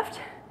 seconds left.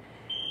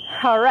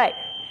 All right,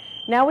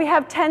 now we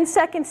have 10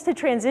 seconds to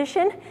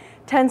transition,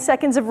 10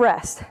 seconds of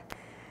rest.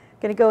 I'm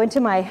gonna go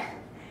into my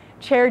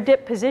chair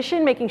dip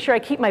position, making sure I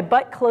keep my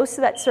butt close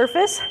to that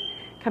surface,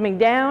 coming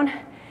down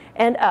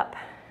and up.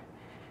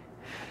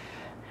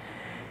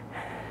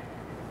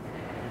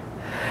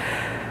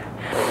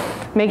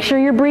 Make sure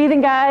you're breathing,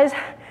 guys.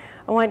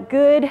 I want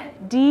good,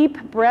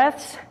 deep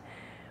breaths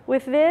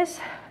with this.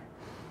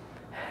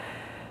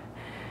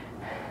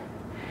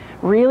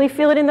 Really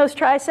feel it in those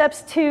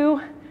triceps.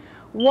 2,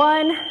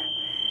 1,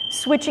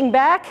 switching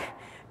back.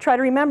 Try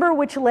to remember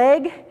which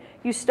leg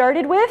you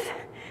started with,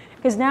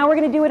 because now we're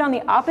going to do it on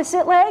the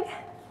opposite leg.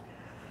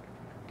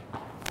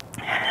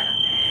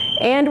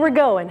 And we're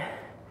going.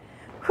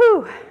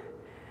 Whew.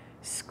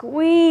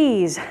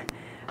 Squeeze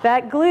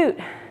that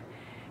glute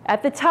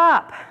at the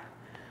top.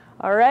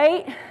 All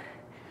right.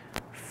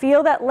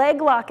 Feel that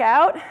leg lock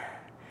out.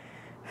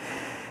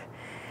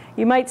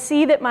 You might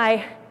see that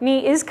my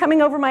knee is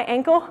coming over my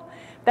ankle.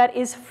 That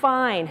is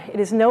fine. It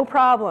is no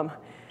problem.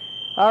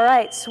 All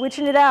right,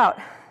 switching it out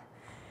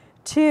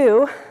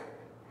to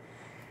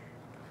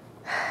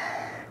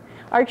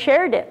our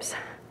chair dips.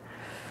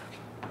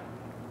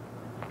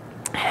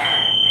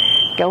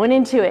 Going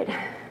into it.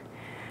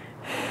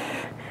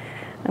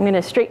 I'm going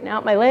to straighten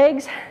out my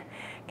legs,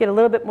 get a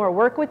little bit more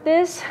work with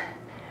this.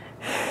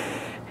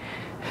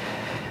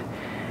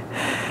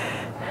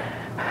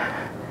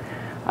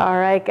 All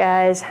right,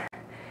 guys.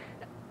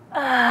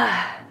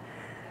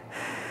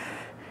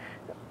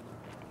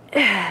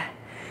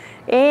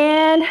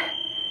 And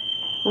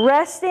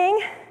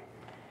resting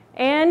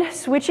and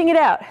switching it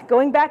out.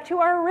 Going back to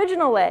our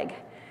original leg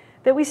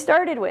that we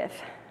started with.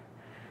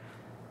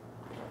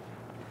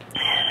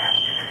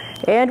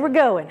 And we're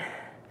going.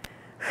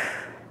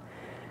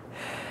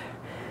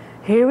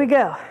 Here we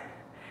go.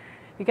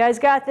 You guys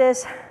got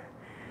this.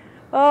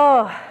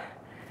 Oh,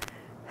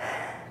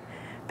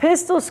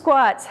 pistol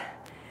squats.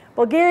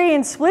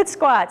 Bulgarian split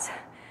squats.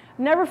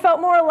 Never felt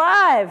more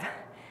alive.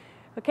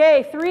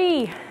 Okay,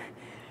 3,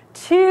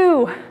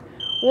 2,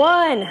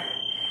 1.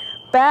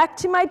 Back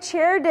to my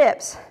chair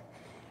dips.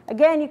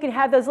 Again, you can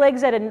have those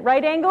legs at a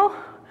right angle,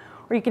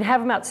 or you can have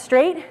them out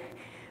straight,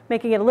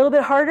 making it a little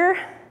bit harder.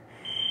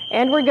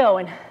 And we're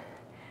going.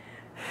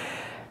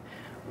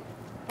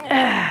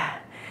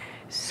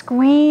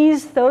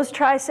 Squeeze those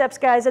triceps,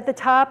 guys, at the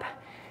top.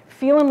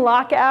 Feel them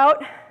lock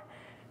out.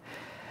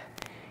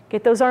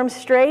 Get those arms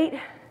straight.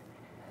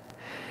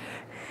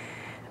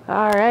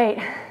 All right,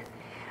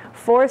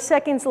 4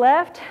 seconds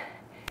left.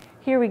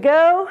 Here we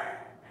go.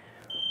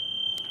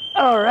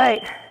 All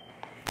right,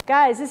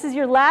 guys, this is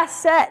your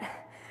last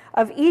set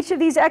of each of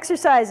these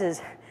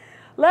exercises.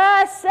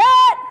 Last set.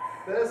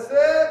 That's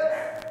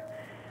it.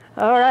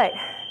 All right,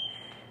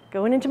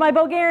 going into my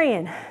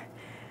Bulgarian.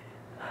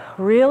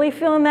 Really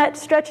feeling that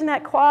stretch in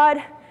that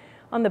quad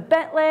on the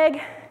bent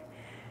leg,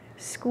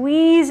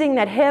 squeezing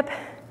that hip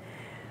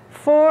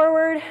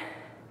forward.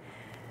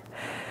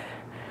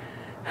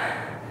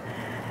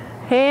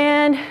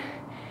 And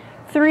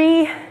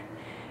 3,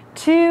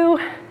 2,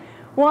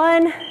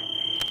 1.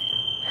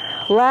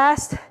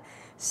 Last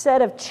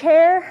set of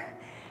chair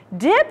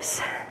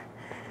dips.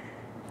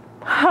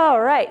 All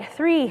right,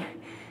 3,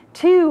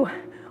 2,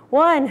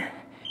 1.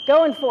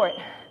 Going for it.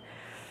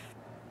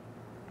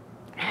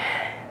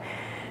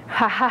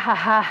 Ha ha ha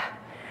ha.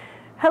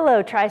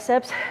 Hello,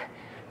 triceps.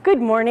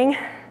 Good morning.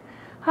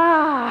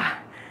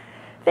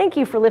 Thank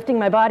you for lifting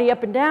my body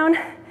up and down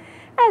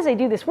as I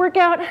do this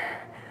workout.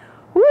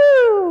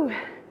 Woo!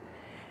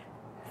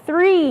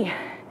 3,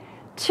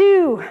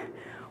 2,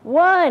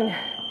 1.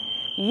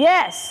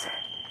 Yes.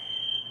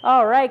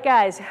 All right,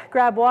 guys,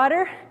 grab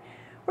water.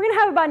 We're gonna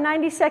have about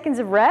 90 seconds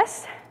of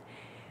rest.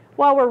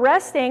 While we're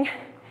resting,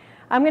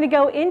 I'm gonna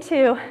go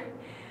into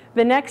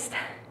the next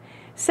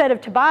set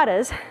of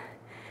Tabatas.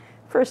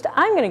 First,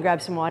 I'm gonna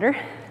grab some water.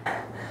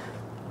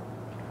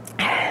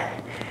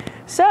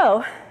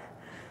 So,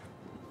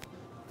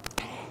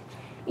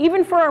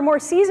 even for our more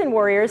seasoned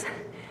warriors,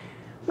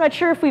 I'm not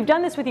sure if we've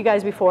done this with you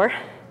guys before.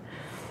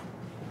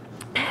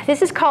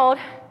 This is called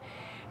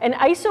an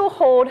iso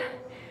hold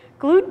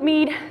glute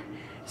med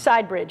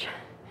side bridge.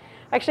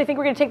 Actually, I think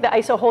we're going to take the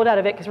iso hold out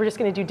of it because we're just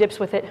going to do dips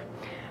with it.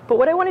 But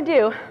what I want to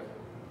do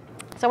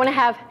is I want to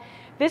have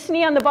this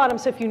knee on the bottom,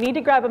 so if you need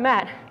to grab a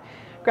mat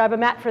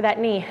for that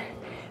knee.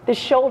 this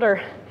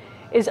shoulder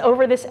is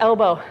over this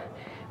elbow.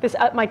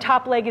 My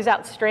top leg is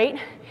out straight.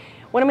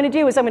 What I'm gonna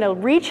do is I'm gonna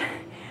reach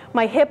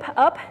my hip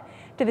up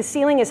to the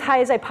ceiling as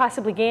high as I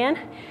possibly can.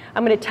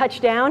 I'm gonna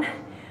touch down.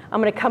 I'm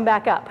gonna come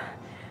back up.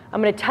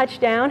 I'm gonna touch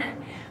down.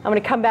 I'm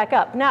gonna come back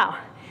up. Now,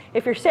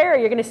 if you're Sarah,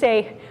 you're gonna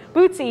say,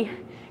 Bootsy,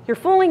 you're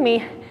fooling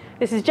me.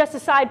 This is just a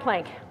side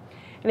plank.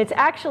 And it's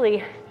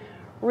actually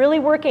really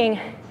working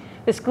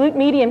this glute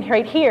median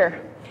right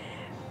here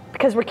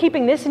because we're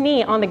keeping this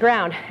knee on the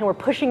ground and we're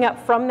pushing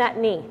up from that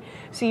knee.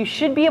 So you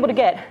should be able to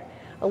get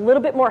a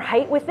little bit more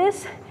height with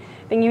this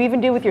than you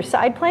even do with your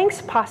side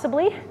planks,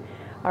 possibly.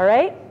 All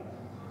right?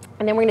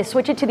 And then we're gonna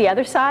switch it to the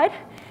other side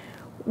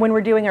when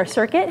we're doing our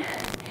circuit.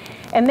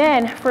 And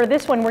then for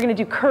this one, we're gonna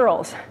do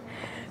curls.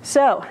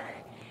 So,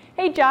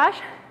 hey Josh,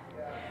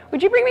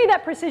 would you bring me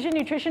that precision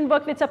nutrition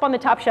book that's up on the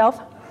top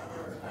shelf?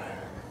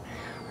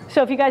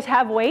 So if you guys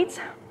have weights,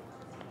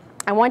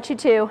 I want you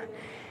to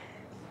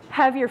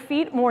have your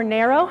feet more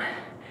narrow.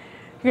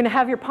 You're gonna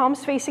have your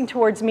palms facing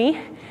towards me.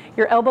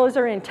 Your elbows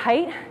are in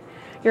tight.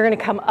 You're gonna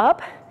come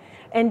up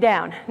and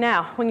down.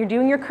 Now, when you're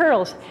doing your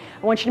curls,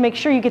 I want you to make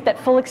sure you get that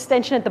full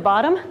extension at the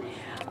bottom.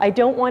 I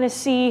don't wanna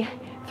see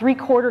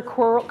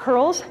 3/4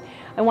 curls.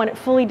 I want it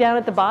fully down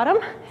at the bottom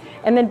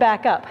and then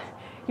back up.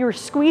 You're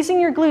squeezing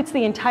your glutes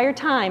the entire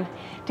time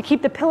to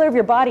keep the pillar of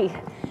your body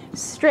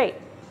straight.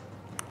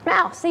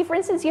 Now, say for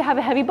instance you have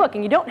a heavy book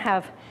and you don't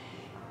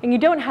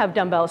have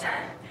dumbbells.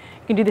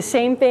 You can do the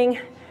same thing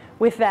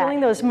with that.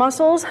 Feeling those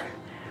muscles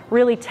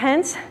really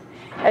tense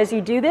as you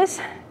do this.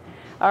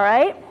 All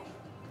right?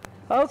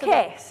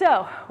 Okay,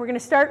 so we're gonna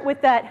start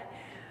with that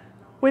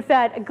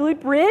glute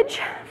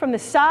bridge from the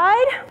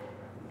side.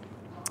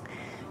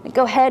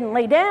 Go ahead and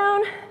lay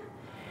down.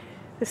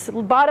 This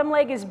bottom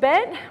leg is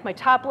bent, my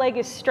top leg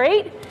is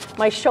straight,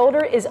 my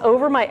shoulder is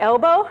over my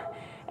elbow,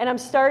 and I'm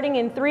starting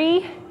in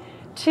 3,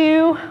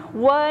 2,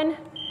 1,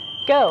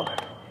 go.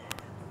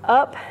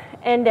 Up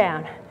and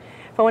down.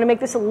 If I want to make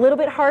this a little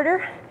bit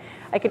harder,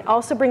 I can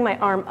also bring my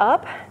arm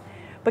up.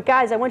 But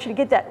guys, I want you to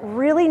get that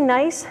really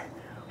nice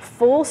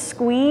full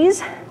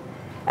squeeze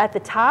at the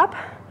top.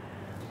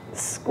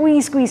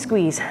 Squeeze, squeeze,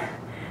 squeeze.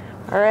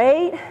 All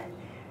right,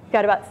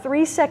 got about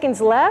 3 seconds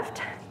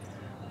left.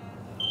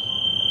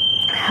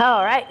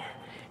 All right,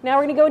 now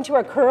we're gonna go into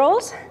our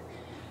curls.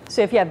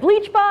 So if you have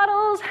bleach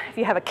bottles, if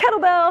you have a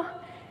kettlebell,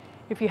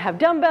 if you have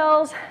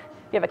dumbbells,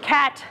 if you have a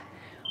cat,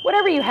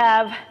 whatever you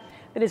have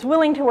that is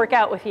willing to work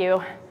out with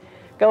you,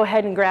 go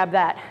ahead and grab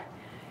that.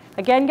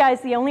 Again,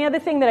 guys, the only other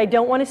thing that I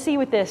don't want to see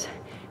with this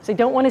is I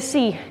don't want to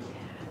see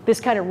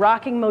this kind of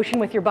rocking motion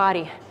with your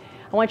body.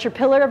 I want your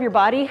pillar of your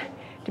body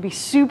to be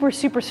super,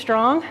 super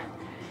strong.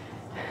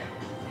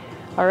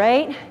 All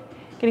right,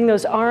 getting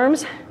those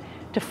arms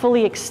to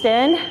fully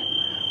extend.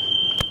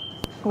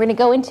 We're going to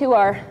go into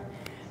our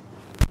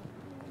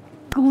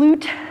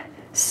glute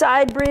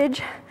side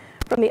bridge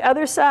from the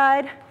other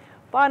side.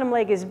 Bottom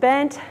leg is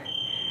bent.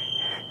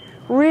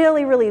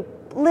 Really, really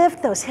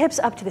lift those hips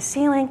up to the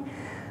ceiling.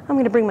 I'm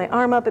going to bring my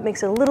arm up. It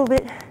makes it a little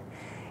bit,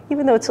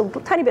 even though it's a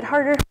tiny bit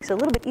harder, it makes it a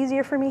little bit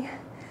easier for me.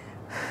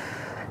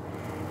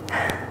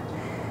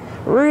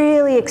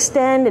 Really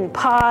extend and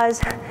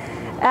pause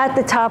at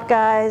the top,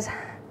 guys.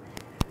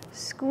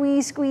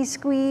 Squeeze, squeeze,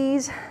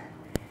 squeeze.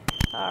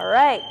 All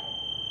right.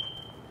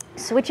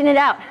 Switching it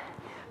out.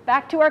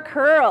 Back to our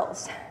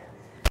curls.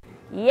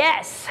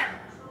 Yes.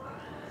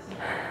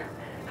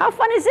 How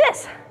fun is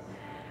this?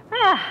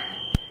 Ah,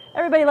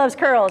 everybody loves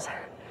curls.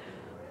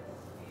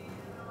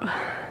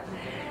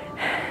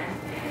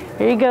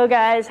 Here you go,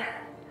 guys.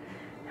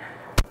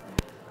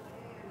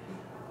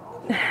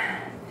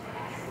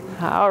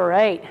 All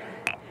right.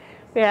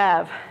 We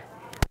have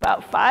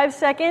about 5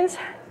 seconds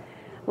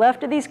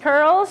left of these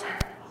curls.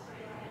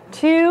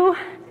 2,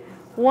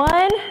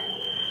 1.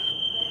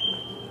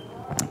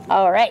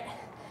 All right.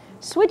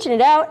 Switching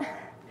it out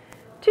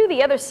to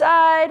the other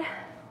side.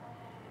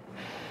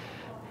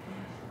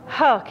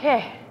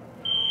 Okay.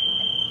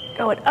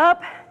 Going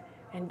up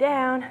and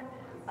down,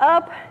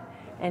 up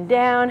and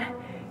down.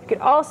 You could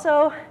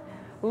also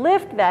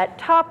lift that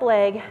top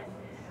leg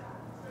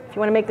if you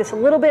want to make this a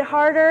little bit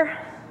harder.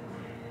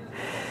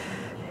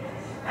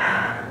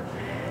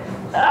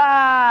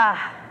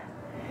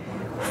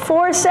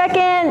 4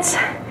 seconds.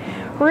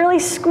 Really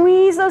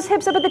squeeze those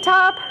hips up at the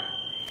top.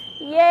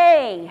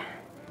 Yay.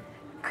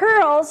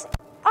 Curls,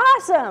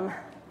 awesome.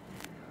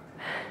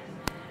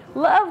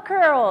 Love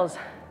curls.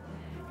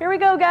 Here we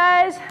go,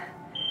 guys.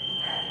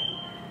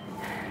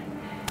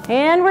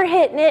 And we're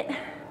hitting it.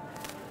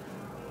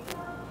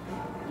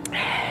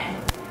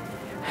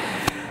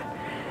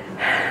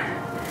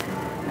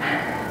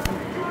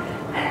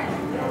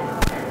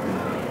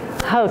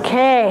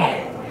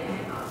 Okay,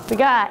 we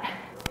got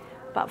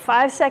about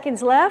 5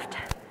 seconds left.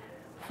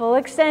 Full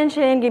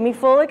extension, give me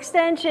full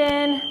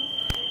extension.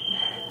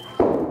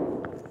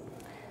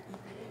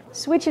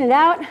 Switching it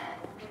out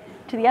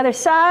to the other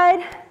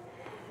side.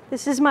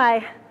 This is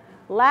my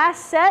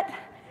last set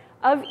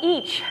of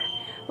each.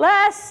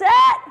 Last set.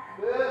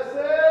 That's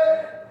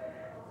it.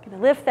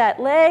 Gonna lift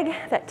that leg,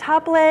 that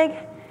top leg.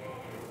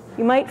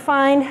 You might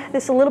find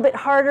this a little bit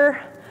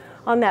harder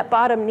on that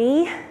bottom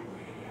knee.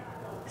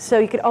 So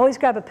you could always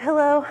grab a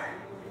pillow.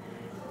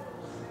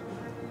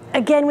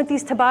 Again, with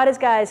these Tabatas,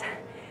 guys,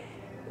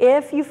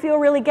 if you feel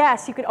really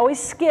gassed, you could always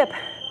skip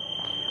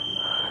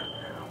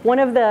one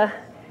of the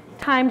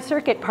timed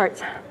circuit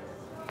parts.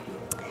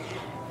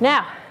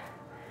 Now,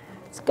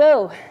 let's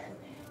go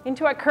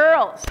into our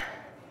curls.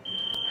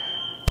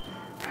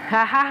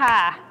 Ha ha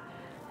ha.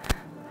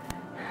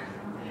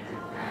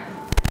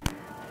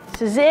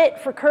 This is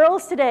it for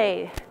curls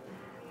today.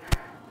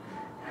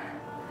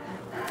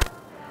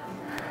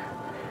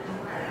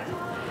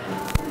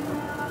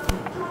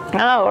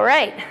 All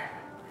right.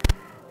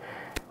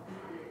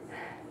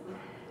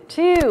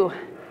 2,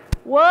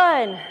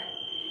 1.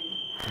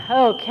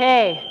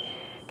 Okay,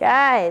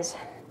 guys.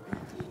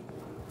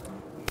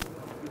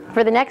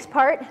 For the next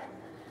part,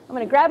 I'm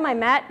going to grab my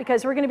mat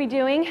because we're going to be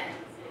doing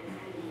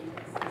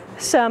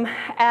some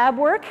ab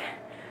work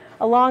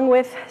along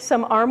with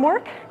some arm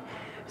work.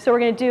 So we're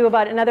going to do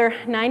about another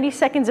 90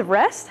 seconds of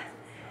rest.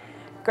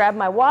 Grab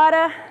my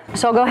water.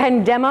 So I'll go ahead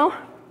and demo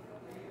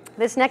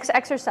this next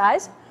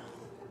exercise.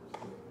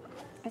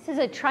 This is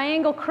a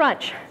triangle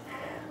crunch.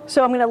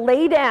 So I'm going to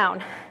lay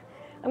down.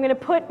 I'm going to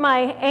put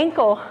my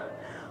ankle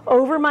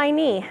over my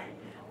knee.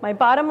 My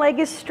bottom leg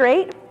is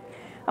straight.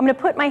 I'm going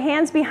to put my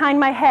hands behind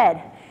my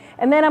head.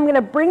 And then I'm going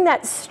to bring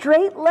that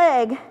straight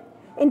leg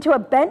into a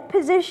bent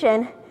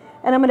position,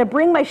 and I'm going to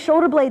bring my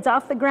shoulder blades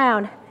off the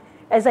ground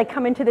as I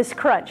come into this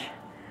crunch.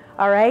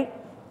 All right?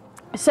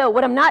 So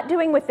what I'm not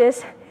doing with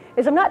this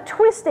is I'm not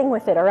twisting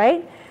with it, all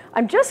right?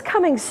 I'm just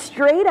coming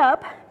straight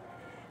up,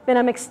 then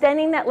I'm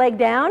extending that leg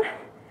down,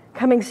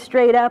 coming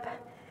straight up,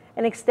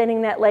 and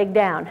extending that leg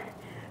down.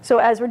 So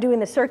as we're doing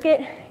the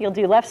circuit, you'll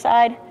do left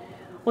side,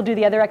 we'll do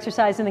the other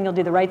exercise, and then you'll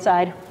do the right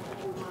side.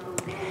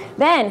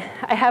 Then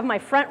I have my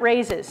front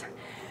raises.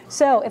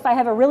 So if I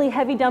have a really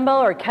heavy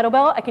dumbbell or a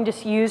kettlebell, I can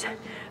just use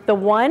the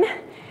one,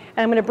 and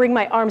I'm going to bring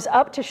my arms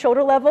up to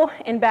shoulder level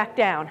and back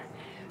down.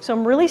 So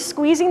I'm really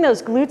squeezing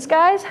those glutes,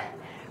 guys,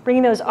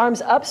 bringing those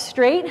arms up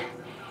straight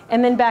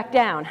and then back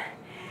down.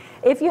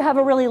 If you have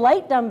a really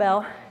light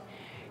dumbbell,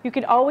 you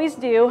could always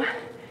do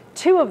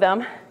 2 of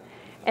them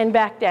and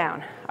back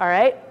down, all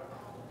right?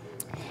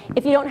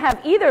 If you don't have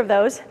either of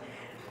those,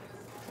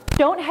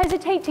 don't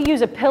hesitate to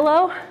use a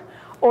pillow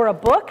or a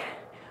book,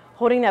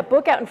 holding that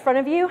book out in front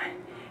of you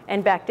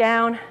and back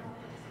down.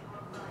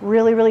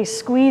 Really, really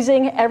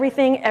squeezing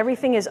everything.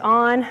 Everything is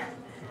on.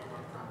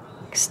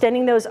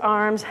 Extending those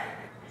arms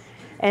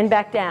and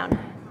back down.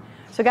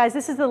 So guys,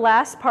 this is the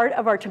last part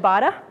of our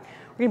Tabata.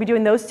 We're going to be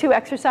doing those 2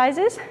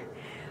 exercises.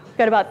 We've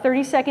got about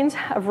 30 seconds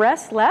of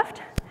rest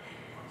left.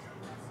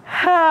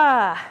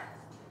 Ha.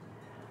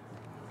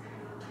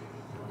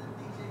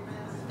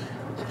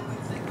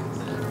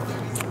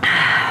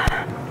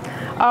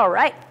 All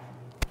right.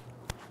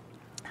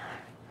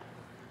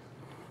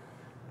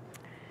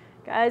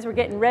 Guys, we're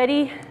getting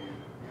ready.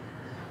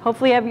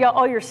 Hopefully you have got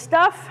all your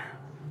stuff.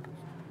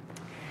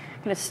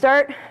 I'm going to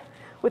start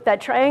with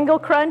that triangle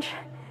crunch,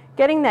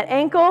 getting that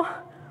ankle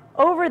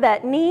over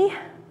that knee,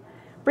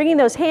 bringing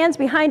those hands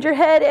behind your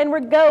head, and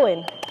we're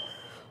going.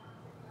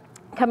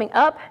 Coming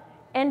up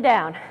and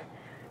down.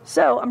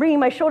 So I'm bringing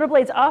my shoulder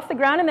blades off the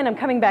ground, and then I'm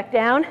coming back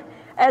down.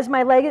 As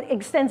my leg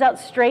extends out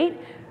straight,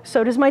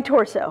 so does my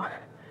torso.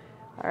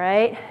 All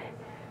right,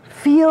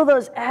 feel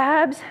those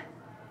abs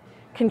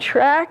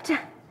contract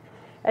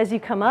as you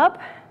come up.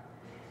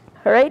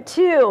 All right,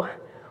 2,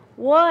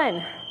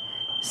 1,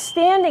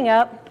 standing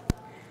up,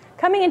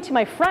 coming into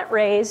my front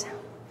raise.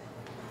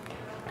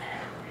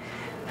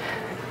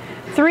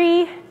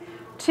 3,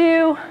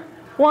 2,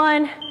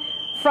 1,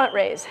 front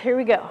raise. Here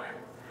we go.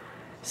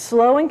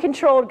 Slow and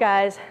controlled,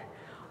 guys.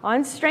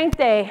 On strength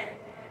day,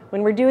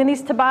 when we're doing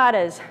these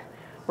Tabatas,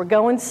 we're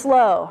going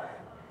slow.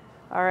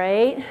 All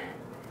right.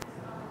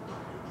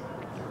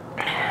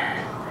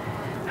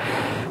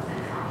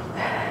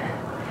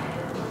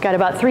 Got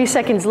about 3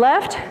 seconds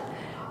left.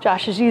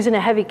 Josh is using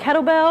a heavy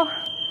kettlebell.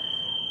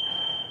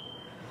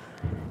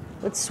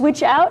 Let's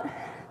switch out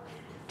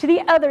to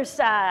the other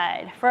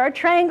side for our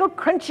triangle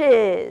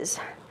crunches.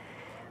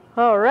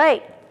 All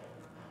right.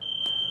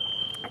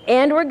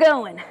 And we're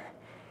going.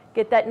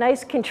 Get that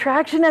nice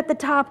contraction at the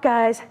top,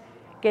 guys.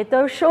 Get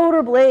those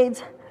shoulder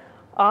blades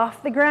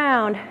off the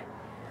ground.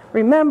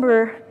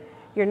 Remember,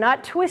 you're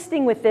not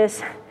twisting with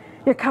this.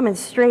 You're coming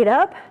straight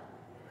up,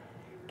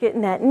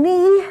 getting that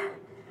knee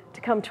to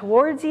come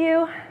towards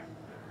you.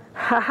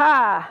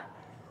 Ha-ha.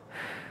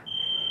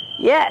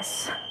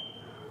 Yes.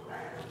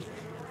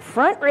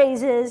 Front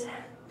raises.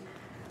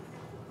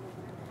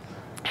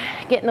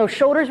 Getting those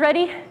shoulders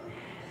ready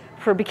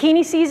for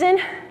bikini season.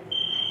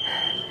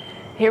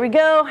 Here we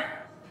go.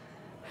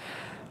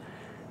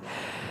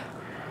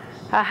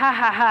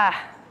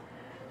 Ha-ha-ha-ha.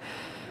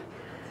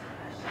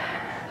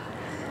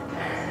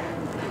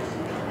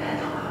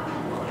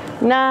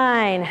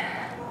 9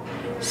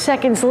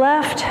 seconds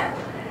left.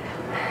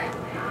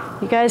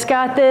 You guys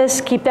got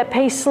this. Keep that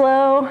pace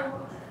slow.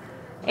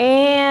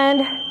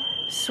 And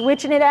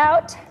switching it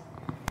out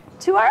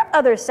to our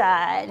other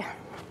side.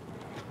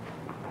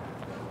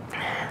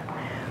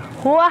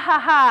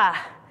 Wahaha.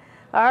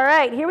 All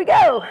right, here we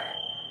go.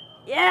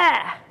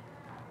 Yeah.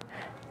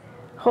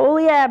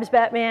 Holy abs,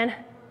 Batman.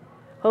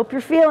 Hope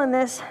you're feeling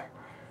this.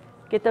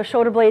 Get those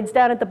shoulder blades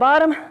down at the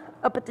bottom,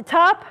 up at the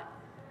top.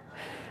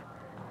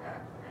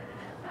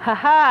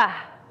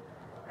 Ha-ha.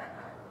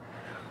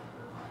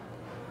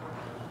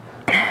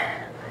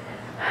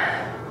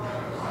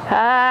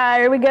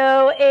 Here we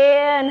go,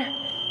 and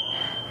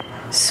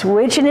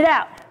switching it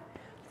out.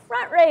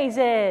 Front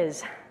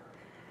raises.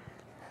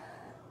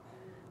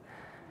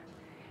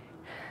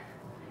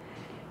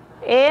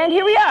 And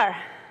here we are.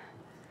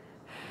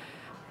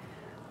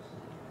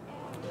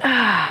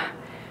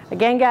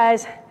 Again,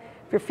 guys,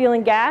 if you're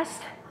feeling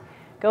gassed,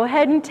 go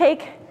ahead and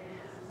take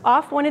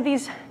off one of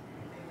these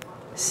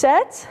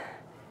sets.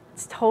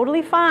 It's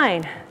totally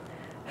fine.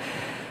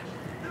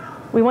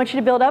 We want you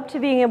to build up to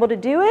being able to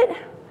do it.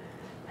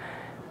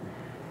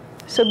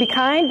 So be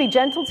kind, be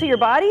gentle to your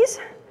bodies.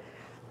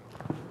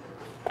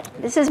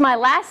 This is my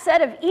last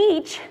set of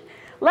each.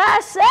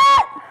 Last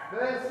set.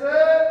 That's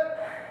it.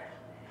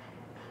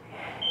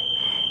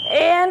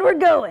 And we're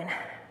going.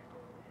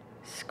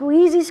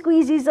 Squeezy,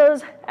 squeezies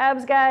those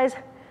abs, guys.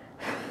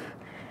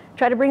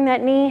 Try to bring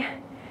that knee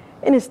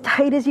in as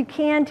tight as you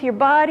can to your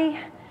body.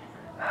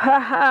 Ha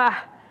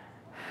ha.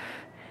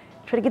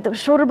 Try to get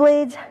those shoulder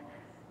blades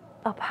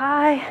up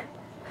high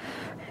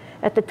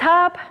at the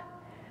top.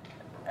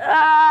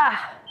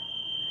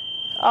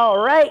 All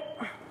right.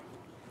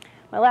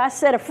 My last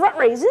set of front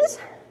raises.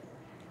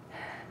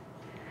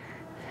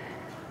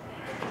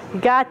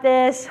 You got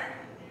this.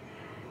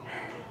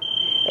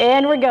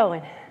 And we're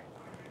going.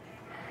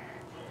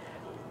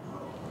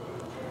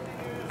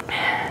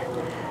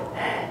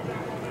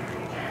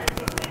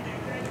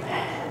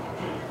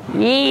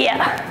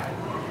 Yeah.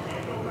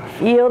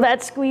 Feel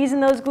that squeeze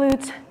in those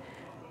glutes.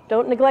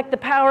 Don't neglect the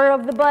power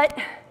of the butt.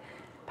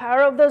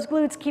 Power of those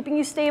glutes, keeping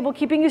you stable,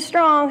 keeping you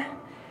strong.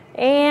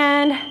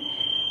 And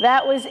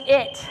that was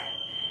it.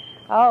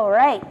 All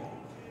right.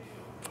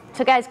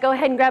 So guys, go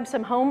ahead and grab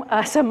some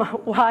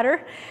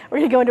water. We're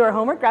gonna go into our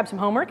homework, grab some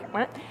homework.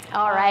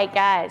 All right,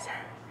 guys.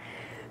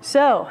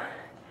 So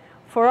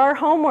for our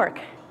homework,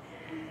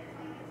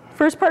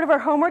 first part of our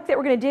homework that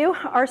we're gonna do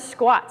are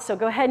squats. So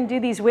go ahead and do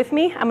these with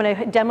me. I'm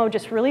gonna demo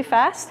just really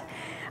fast.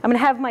 I'm gonna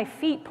have my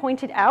feet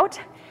pointed out.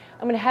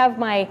 I'm gonna have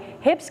my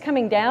hips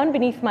coming down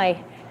beneath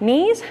my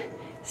knees.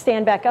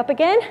 Stand back up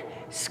again.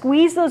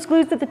 Squeeze those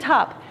glutes at the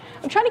top.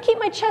 I'm trying to keep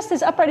my chest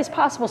as upright as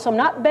possible, so I'm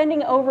not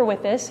bending over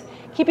with this.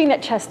 Keeping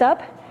that chest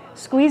up.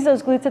 Squeeze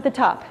those glutes at the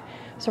top.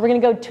 So we're gonna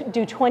go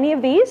do 20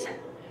 of these.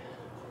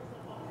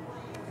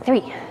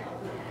 3,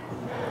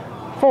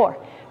 4.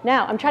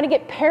 Now, I'm trying to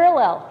get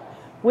parallel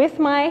with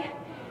my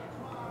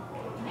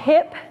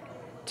hip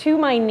to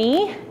my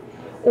knee,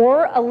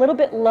 or a little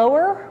bit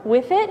lower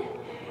with it.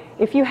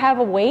 If you have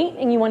a weight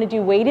and you want to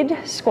do weighted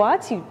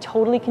squats, you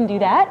totally can do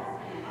that.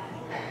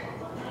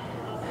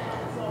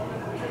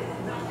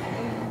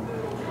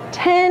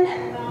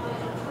 10,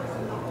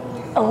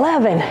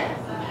 11,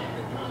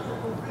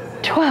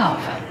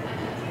 12,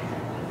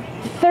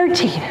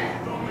 13,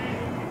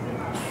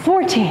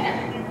 14,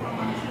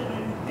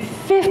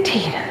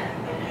 15,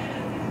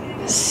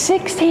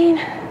 16,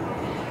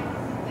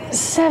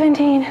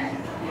 17,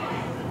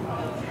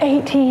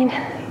 18,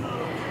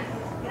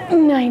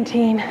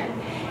 19,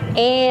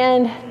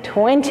 and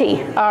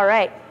 20. All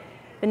right.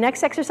 The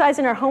next exercise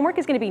in our homework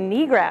is going to be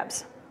knee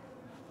grabs.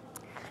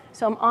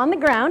 So I'm on the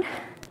ground.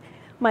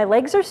 My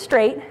legs are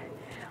straight.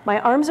 My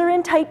arms are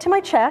in tight to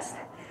my chest.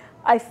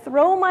 I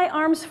throw my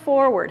arms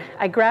forward.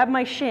 I grab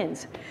my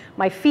shins.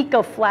 My feet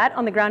go flat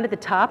on the ground at the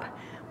top.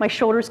 My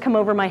shoulders come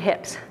over my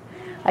hips.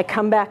 I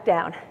come back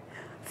down.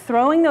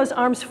 Throwing those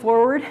arms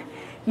forward.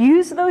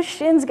 Use those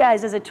shins,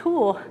 guys, as a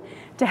tool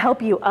to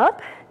help you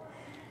up.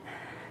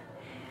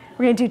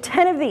 We're going to do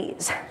 10 of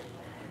these.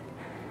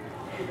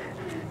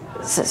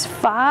 This is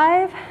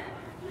 5,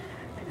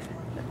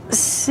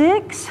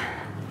 6,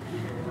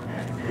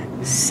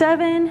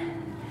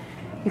 7.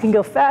 You can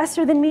go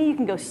faster than me. You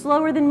can go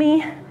slower than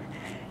me.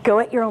 Go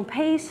at your own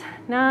pace.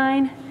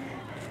 9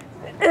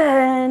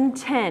 and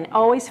 10.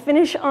 Always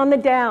finish on the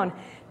down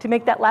to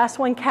make that last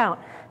one count.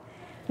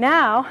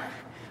 Now,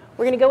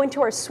 we're going to go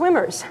into our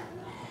swimmers.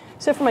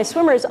 So for my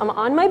swimmers, I'm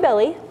on my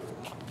belly,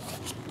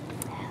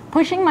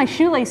 pushing my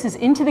shoelaces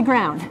into the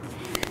ground.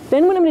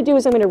 Then what I'm going to do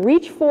is I'm going to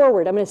reach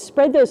forward. I'm going to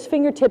spread those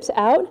fingertips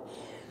out.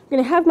 I'm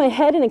going to have my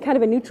head in a kind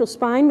of a neutral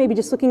spine, maybe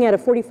just looking at a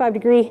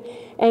 45-degree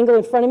angle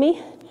in front of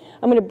me.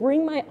 I'm going to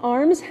bring my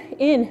arms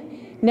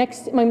in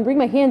next, I'm going to bring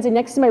my hands in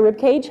next to my rib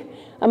cage.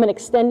 I'm going to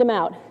extend them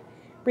out.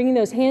 Bringing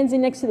those hands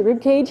in next to the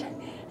rib cage,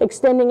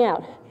 extending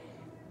out.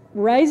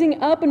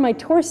 Rising up in my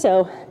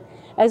torso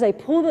as I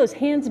pull those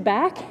hands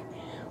back.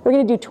 We're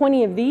going to do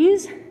 20 of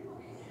these.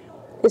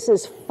 This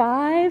is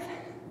 5.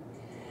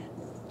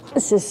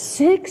 This is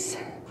 6,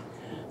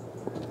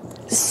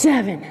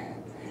 7,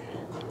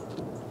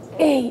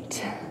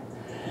 8,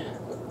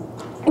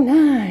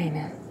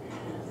 9,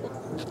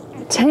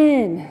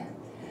 10,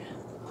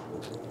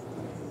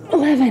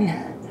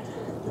 11,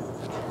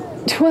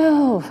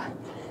 12,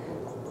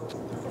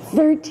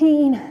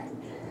 13,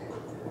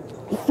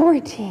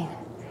 14,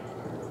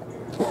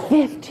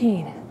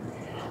 15,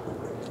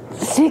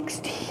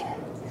 16,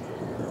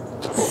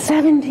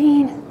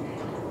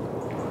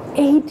 17,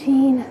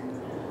 18,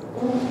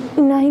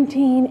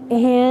 19,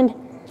 and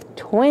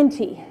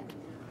 20.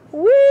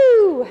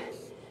 Woo!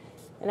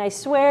 And I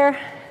swear,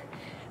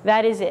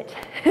 that is it.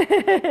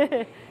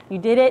 You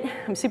did it.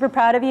 I'm super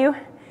proud of you.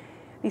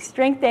 These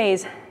strength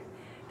days,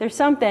 there's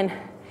something.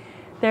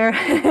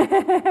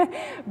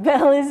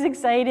 Belle is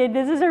excited.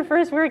 This is her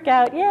first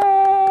workout.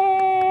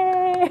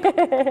 Yay!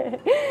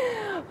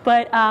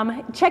 But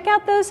check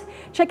out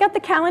the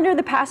calendar,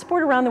 the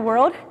passport around the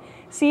world.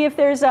 See if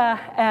there's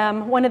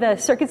one of the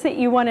circuits that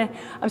you want to,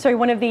 I'm sorry,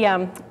 one of the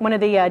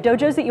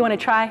dojos that you want to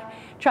try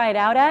it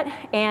out at,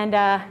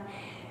 and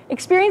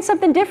experience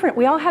something different.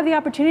 We all have the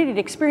opportunity to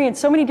experience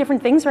so many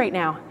different things right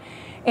now.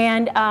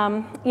 And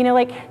you know,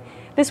 like,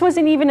 this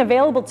wasn't even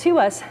available to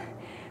us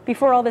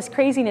before all this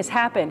craziness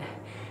happened.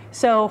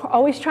 So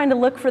always trying to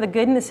look for the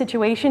good in the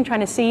situation,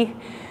 trying to see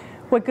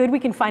what good we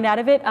can find out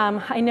of it.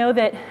 I know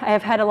that I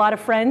have had a lot of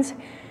friends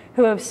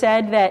who have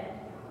said that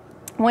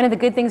one of the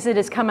good things that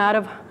has come out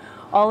of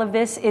all of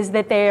this is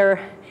that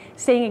they're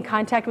staying in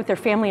contact with their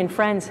family and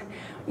friends,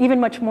 even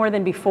much more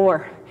than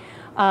before.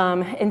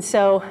 And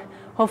so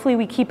hopefully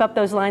we keep up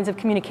those lines of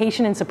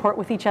communication and support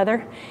with each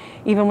other,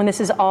 even when this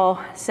is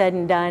all said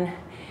and done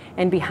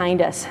and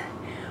behind us.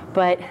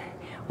 But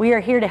we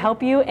are here to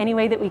help you any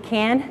way that we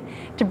can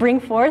to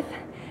bring forth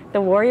the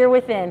warrior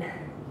within.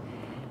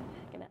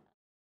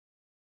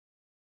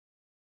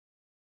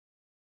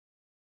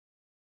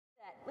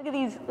 Look at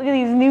these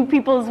new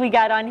peoples we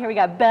got on here. We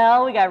got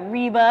Belle, we got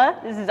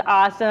Reba. This is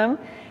awesome.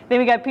 Then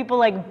we got people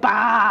like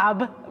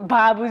Bob,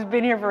 who's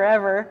been here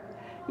forever.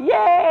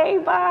 Yay,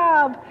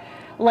 Bob.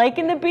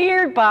 Liking the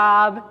beard,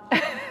 Bob.